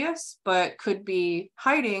obvious, but could be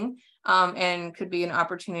hiding and could be an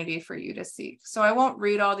opportunity for you to seek. So I won't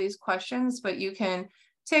read all these questions, but you can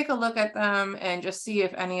take a look at them and just see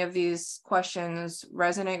if any of these questions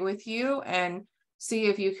resonate with you, and see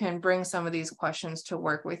if you can bring some of these questions to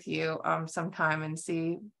work with you sometime and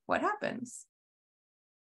see what happens.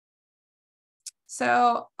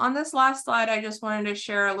 So on this last slide, I just wanted to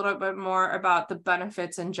share a little bit more about the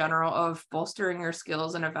benefits in general of bolstering your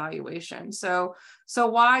skills and evaluation. So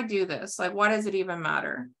why do this? Like, why does it even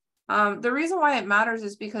matter? The reason why it matters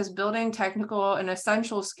is because building technical and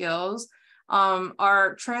essential skills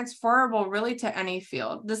are transferable really to any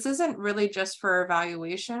field. This isn't really just for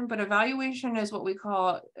evaluation, but evaluation is what we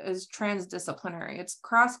call is transdisciplinary. It's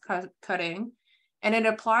cross-cutting. And it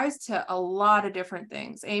applies to a lot of different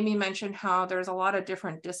things. Amy mentioned how there's a lot of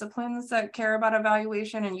different disciplines that care about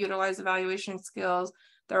evaluation and utilize evaluation skills.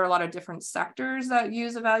 There are a lot of different sectors that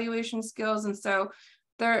use evaluation skills. And so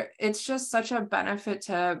it's just such a benefit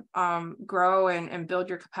to grow and build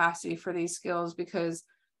your capacity for these skills, because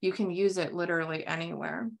you can use it literally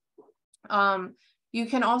anywhere. You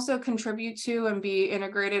can also contribute to and be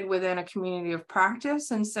integrated within a community of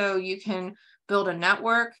practice. And so you can build a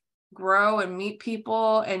network, grow and meet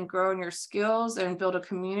people, and grow in your skills and build a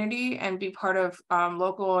community and be part of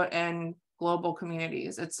local and global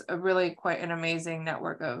communities. It's a really quite an amazing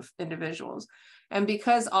network of individuals. And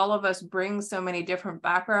because all of us bring so many different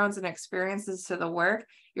backgrounds and experiences to the work,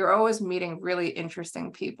 you're always meeting really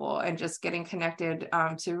interesting people and just getting connected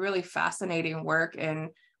to really fascinating work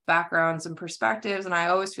and backgrounds and perspectives. And I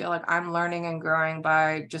always feel like I'm learning and growing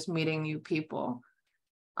by just meeting new people.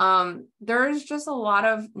 There's just a lot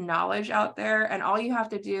of knowledge out there, and all you have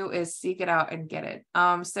to do is seek it out and get it.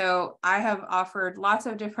 So I have offered lots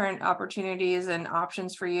of different opportunities and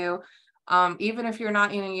options for you. Even if you're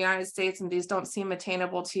not in the United States and these don't seem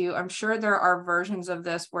attainable to you, I'm sure there are versions of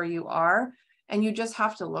this where you are. and you just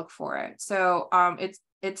have to look for it. So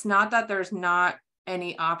it's not that there's not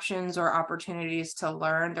any options or opportunities to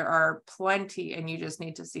learn. There are plenty, and you just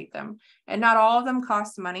need to seek them. And not all of them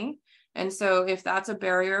cost money. And so if that's a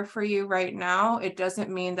barrier for you right now, it doesn't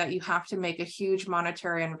mean that you have to make a huge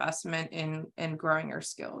monetary investment in growing your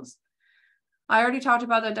skills. I already talked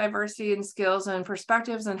about the diversity in skills and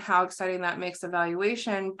perspectives and how exciting that makes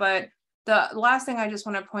evaluation. But the last thing I just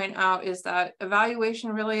want to point out is that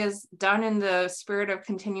evaluation really is done in the spirit of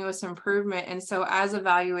continuous improvement. And so as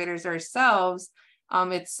evaluators ourselves,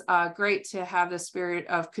 it's great to have the spirit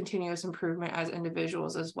of continuous improvement as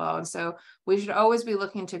individuals as well. And so we should always be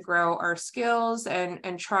looking to grow our skills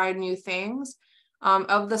and try new things.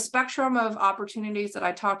 Of the spectrum of opportunities that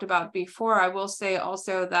I talked about before, I will say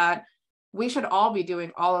also that we should all be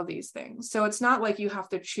doing all of these things. So it's not like you have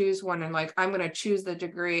to choose one and like, I'm going to choose the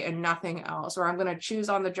degree and nothing else, or I'm going to choose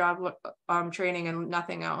on the job training and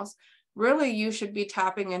nothing else. Really, you should be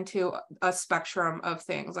tapping into a spectrum of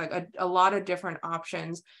things, like a lot of different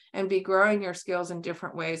options, and be growing your skills in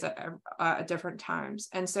different ways at different times.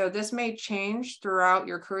 And so this may change throughout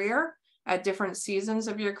your career. At different seasons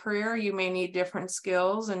of your career, you may need different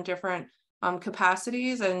skills and different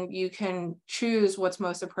capacities, and you can choose what's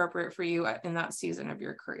most appropriate for you in that season of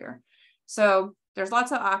your career. So there's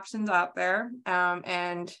lots of options out there,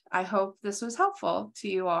 and I hope this was helpful to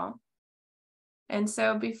you all. And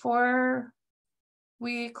so before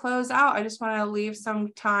we close out, I just want to leave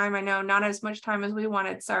some time, I know not as much time as we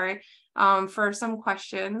wanted, sorry, for some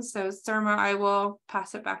questions. So Surma, I will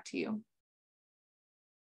pass it back to you.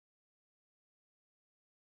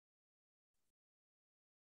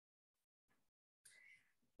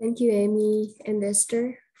 Thank you, Amy and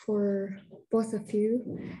Esther, for both of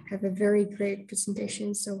you. Have a very great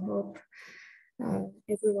presentation. So hope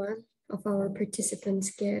every one of our participants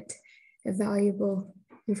get a valuable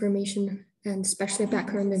information, and especially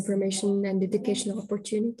background information and educational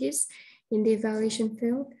opportunities in the evaluation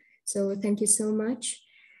field. So thank you so much.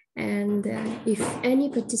 And if any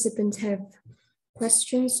participants have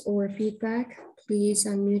questions or feedback, please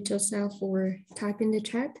unmute yourself or type in the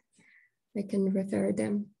chat. I can refer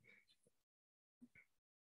them.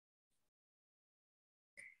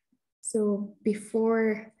 So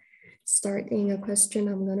before starting a question,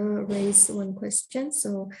 I'm gonna raise one question.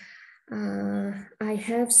 So I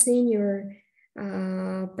have seen your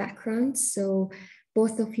background. So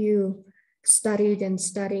both of you studied and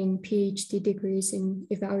studying PhD degrees in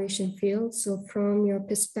evaluation field. So from your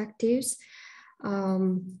perspectives,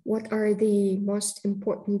 what are the most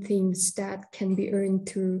important things that can be earned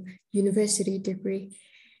through university degree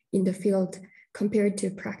in the field compared to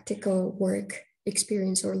practical work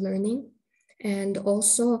experience or learning? And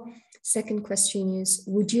also, second question is,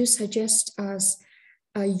 would you suggest us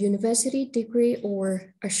a university degree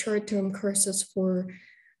or a short-term courses for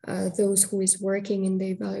those who is working in the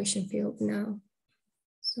evaluation field now?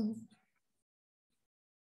 So.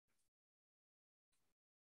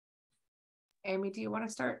 Amy, do you want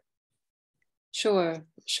to start? Sure.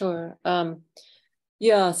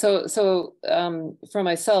 Yeah, so for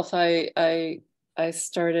myself, I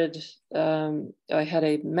started, I had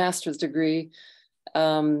a master's degree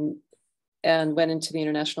and went into the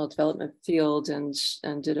international development field and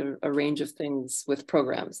did a range of things with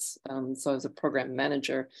programs. So I was a program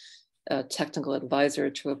manager, a technical advisor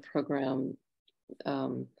to a program,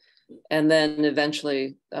 and then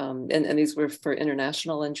eventually, and these were for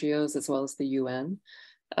international NGOs as well as the UN.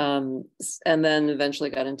 And then eventually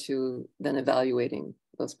got into then evaluating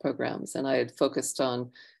those programs. And I had focused on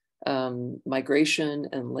migration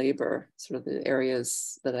and labor, sort of the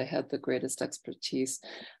areas that I had the greatest expertise.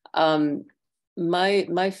 My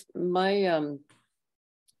belief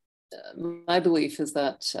is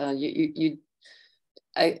that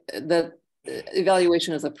that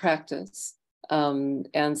evaluation is a practice,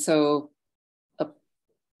 and so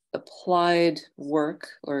applied work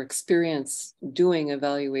or experience doing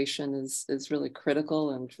evaluation is really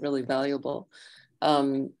critical and really valuable.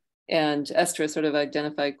 And Esther sort of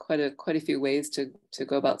identified quite a few ways to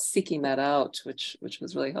go about seeking that out, which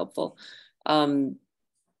was really helpful.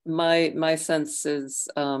 My sense is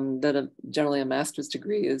that generally a master's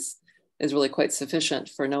degree is really quite sufficient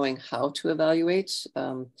for knowing how to evaluate,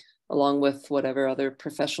 along with whatever other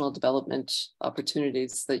professional development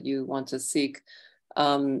opportunities that you want to seek.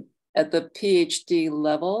 At the PhD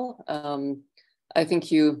level, I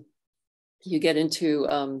think you get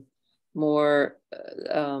into more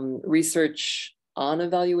research on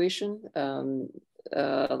evaluation,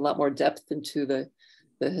 a lot more depth into the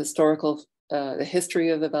historical, the history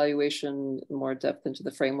of evaluation, more depth into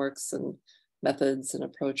the frameworks and methods and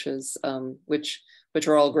approaches, which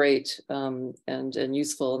are all great and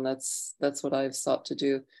useful, and that's what I've sought to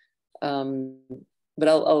do. But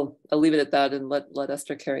I'll leave it at that and let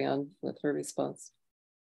Esther carry on with her response.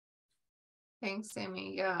 Thanks,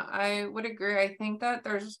 Amy. Yeah, I would agree. I think that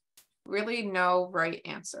there's really no right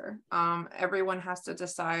answer. Everyone has to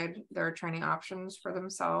decide their training options for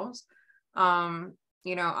themselves.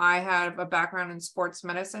 You know, I have a background in sports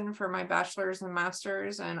medicine for my bachelor's and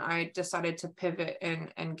master's, and I decided to pivot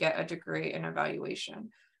and get a degree in evaluation.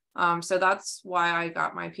 So that's why I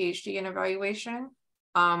got my PhD in evaluation.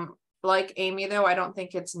 Like Amy, though, I don't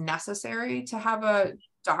think it's necessary to have a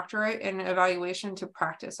doctorate in evaluation to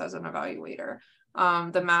practice as an evaluator.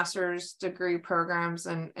 The master's degree programs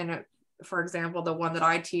and for example, the one that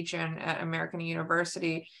I teach in at American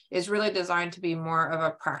University is really designed to be more of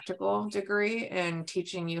a practical degree in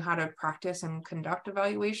teaching you how to practice and conduct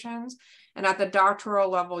evaluations. And at the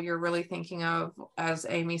doctoral level, you're really thinking of, as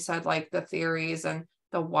Amy said, like the theories and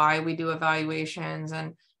the why we do evaluations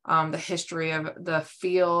and the history of the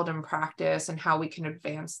field and practice and how we can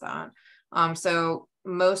advance that. So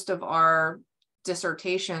most of our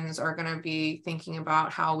dissertations are going to be thinking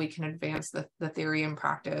about how we can advance the theory and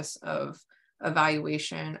practice of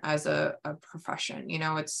evaluation as a profession. You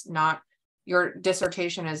know, it's not, your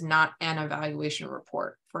dissertation is not an evaluation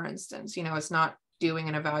report, for instance. You know, it's not doing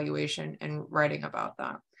an evaluation and writing about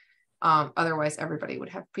that. Otherwise, everybody would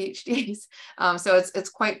have PhDs. So it's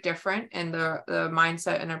quite different, and the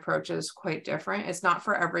mindset and approach is quite different. It's not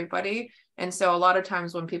for everybody. And so a lot of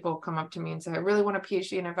times when people come up to me and say, I really want a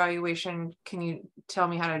PhD in evaluation, can you tell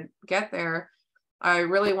me how to get there? I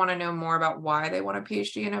really want to know more about why they want a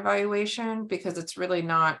PhD in evaluation, because it's really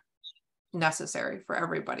not necessary for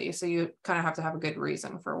everybody. So you kind of have to have a good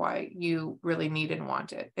reason for why you really need and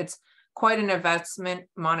want it. It's quite an investment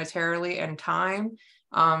monetarily and time.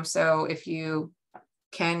 So if you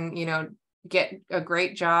can, you know, get a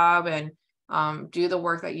great job and do the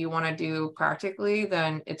work that you want to do practically,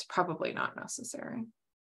 then it's probably not necessary.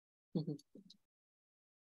 Mm-hmm.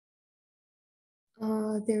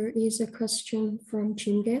 There is a question from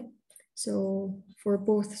Chinge. So for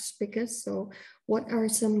both speakers, so what are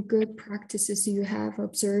some good practices you have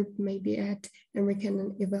observed maybe at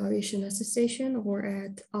American Evaluation Association or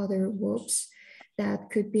at other VOPEs that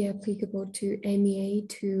could be applicable to MEA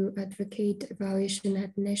to advocate evaluation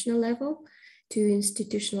at national level, to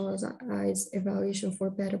institutionalize evaluation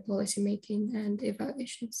for better policymaking and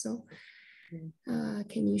evaluation? So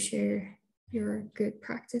can you share your good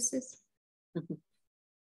practices?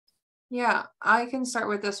 Yeah, I can start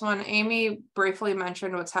with this one. Amy briefly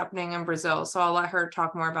mentioned what's happening in Brazil, so I'll let her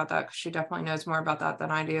talk more about that because she definitely knows more about that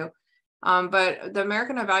than I do. But the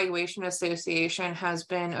American Evaluation Association has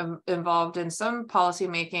been involved in some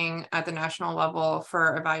policymaking at the national level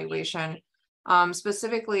for evaluation.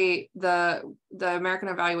 Specifically, the American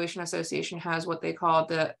Evaluation Association has what they call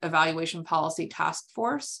the Evaluation Policy Task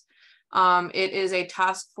Force. It is a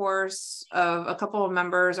task force of a couple of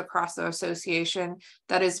members across the association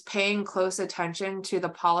that is paying close attention to the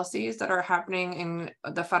policies that are happening in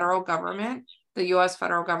the federal government, the US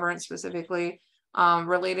federal government specifically,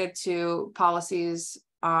 related to policies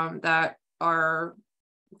that are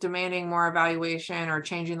demanding more evaluation or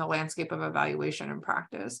changing the landscape of evaluation and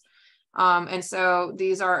practice. And so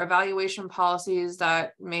these are evaluation policies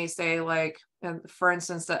that may say, like, for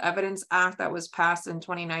instance, the Evidence Act that was passed in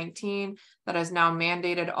 2019 that has now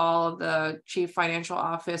mandated all of the chief financial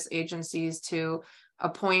office agencies to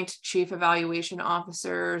appoint chief evaluation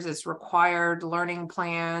officers. It's required learning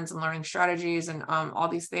plans and learning strategies and all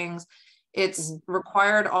these things. It's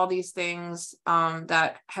required all these things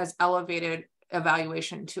that has elevated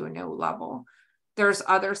evaluation to a new level. There's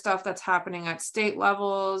other stuff that's happening at state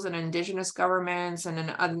levels and indigenous governments and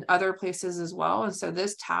in other places as well. And so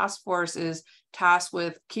this task force is tasked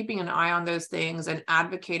with keeping an eye on those things and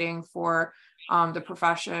advocating for the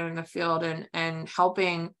profession and the field and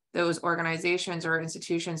helping those organizations or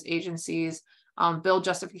institutions, agencies build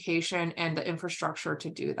justification and the infrastructure to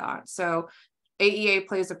do that. So AEA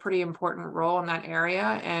plays a pretty important role in that area,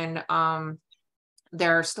 and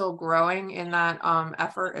they're still growing in that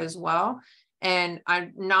effort as well. And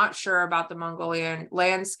I'm not sure about the Mongolian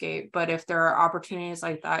landscape, but if there are opportunities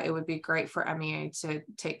like that, it would be great for MEA to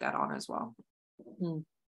take that on as well.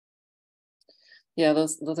 Yeah,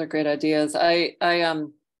 those are great ideas. I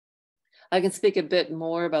can speak a bit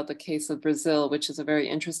more about the case of Brazil, which is a very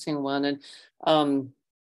interesting one. And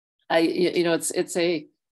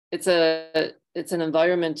it's an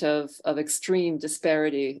environment of extreme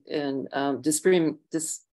disparity and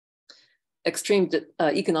extreme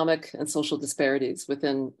economic and social disparities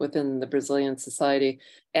within the Brazilian society.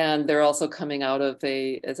 And they're also coming out of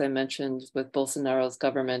as I mentioned, with Bolsonaro's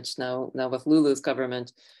government, now with Lula's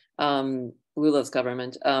government,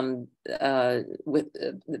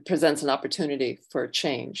 presents an opportunity for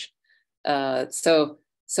change. So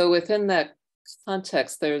within that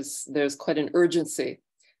context, there's quite an urgency,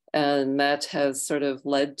 and that has sort of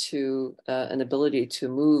led to an ability to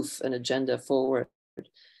move an agenda forward.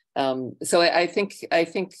 So I think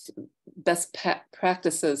best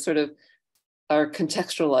practices sort of are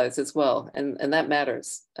contextualized as well, and that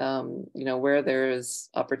matters. Where there is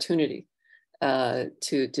opportunity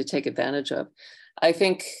to take advantage of. I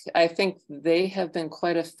think they have been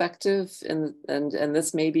quite effective, and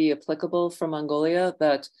this may be applicable for Mongolia,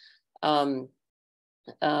 that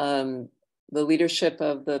the leadership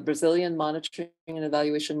of the Brazilian Monitoring and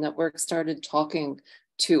Evaluation Network started talking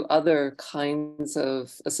to other kinds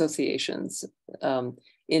of associations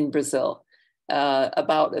in Brazil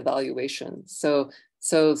about evaluation. So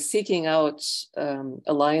seeking out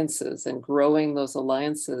alliances and growing those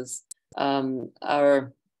alliances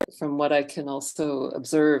are, from what I can also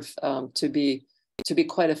observe, to be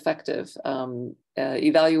quite effective.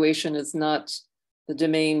 Evaluation is not the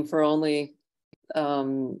domain for only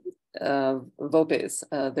VOPEs.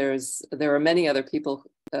 There are many other people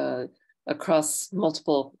across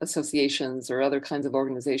multiple associations or other kinds of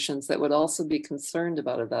organizations that would also be concerned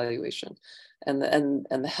about evaluation and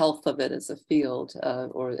the health of it as a field,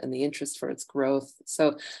 and the interest for its growth.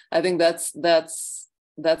 So I think that's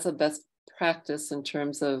a best practice in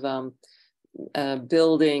terms of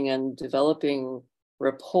building and developing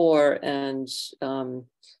rapport and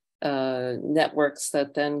networks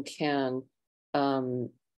that then can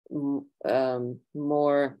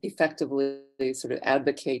more effectively sort of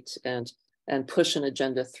advocate and push an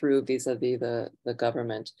agenda through vis-a-vis the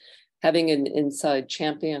government. Having an inside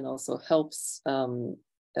champion also helps. I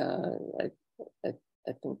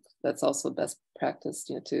think that's also best practice,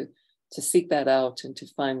 to seek that out and to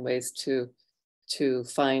find ways to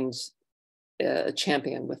find a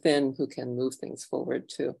champion within who can move things forward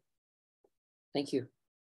too. Thank you.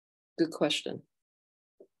 Good question.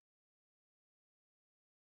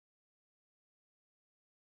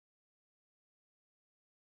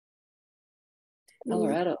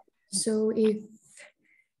 Colorado. So if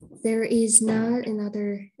there is not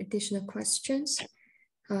another additional questions,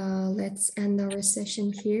 let's end our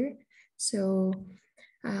session here. So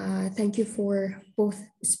thank you for both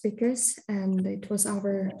speakers, and it was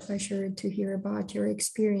our pleasure to hear about your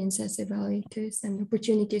experience as evaluators and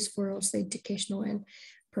opportunities for also educational and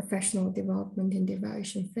professional development in the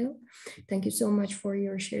evaluation field. Thank you so much for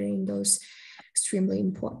your sharing those extremely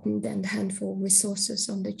important and handful resources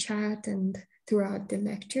on the chat and throughout the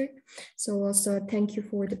lecture. So also thank you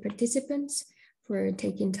for the participants for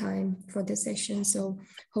taking time for the session. So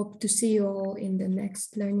hope to see you all in the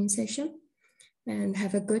next learning session, and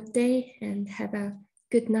have a good day and have a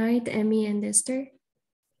good night, Emmy and Esther.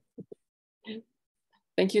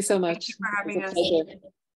 Thank you so much. Thank you for having us. Pleasure.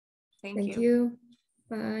 Thank you. You.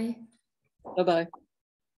 Bye. Bye-bye.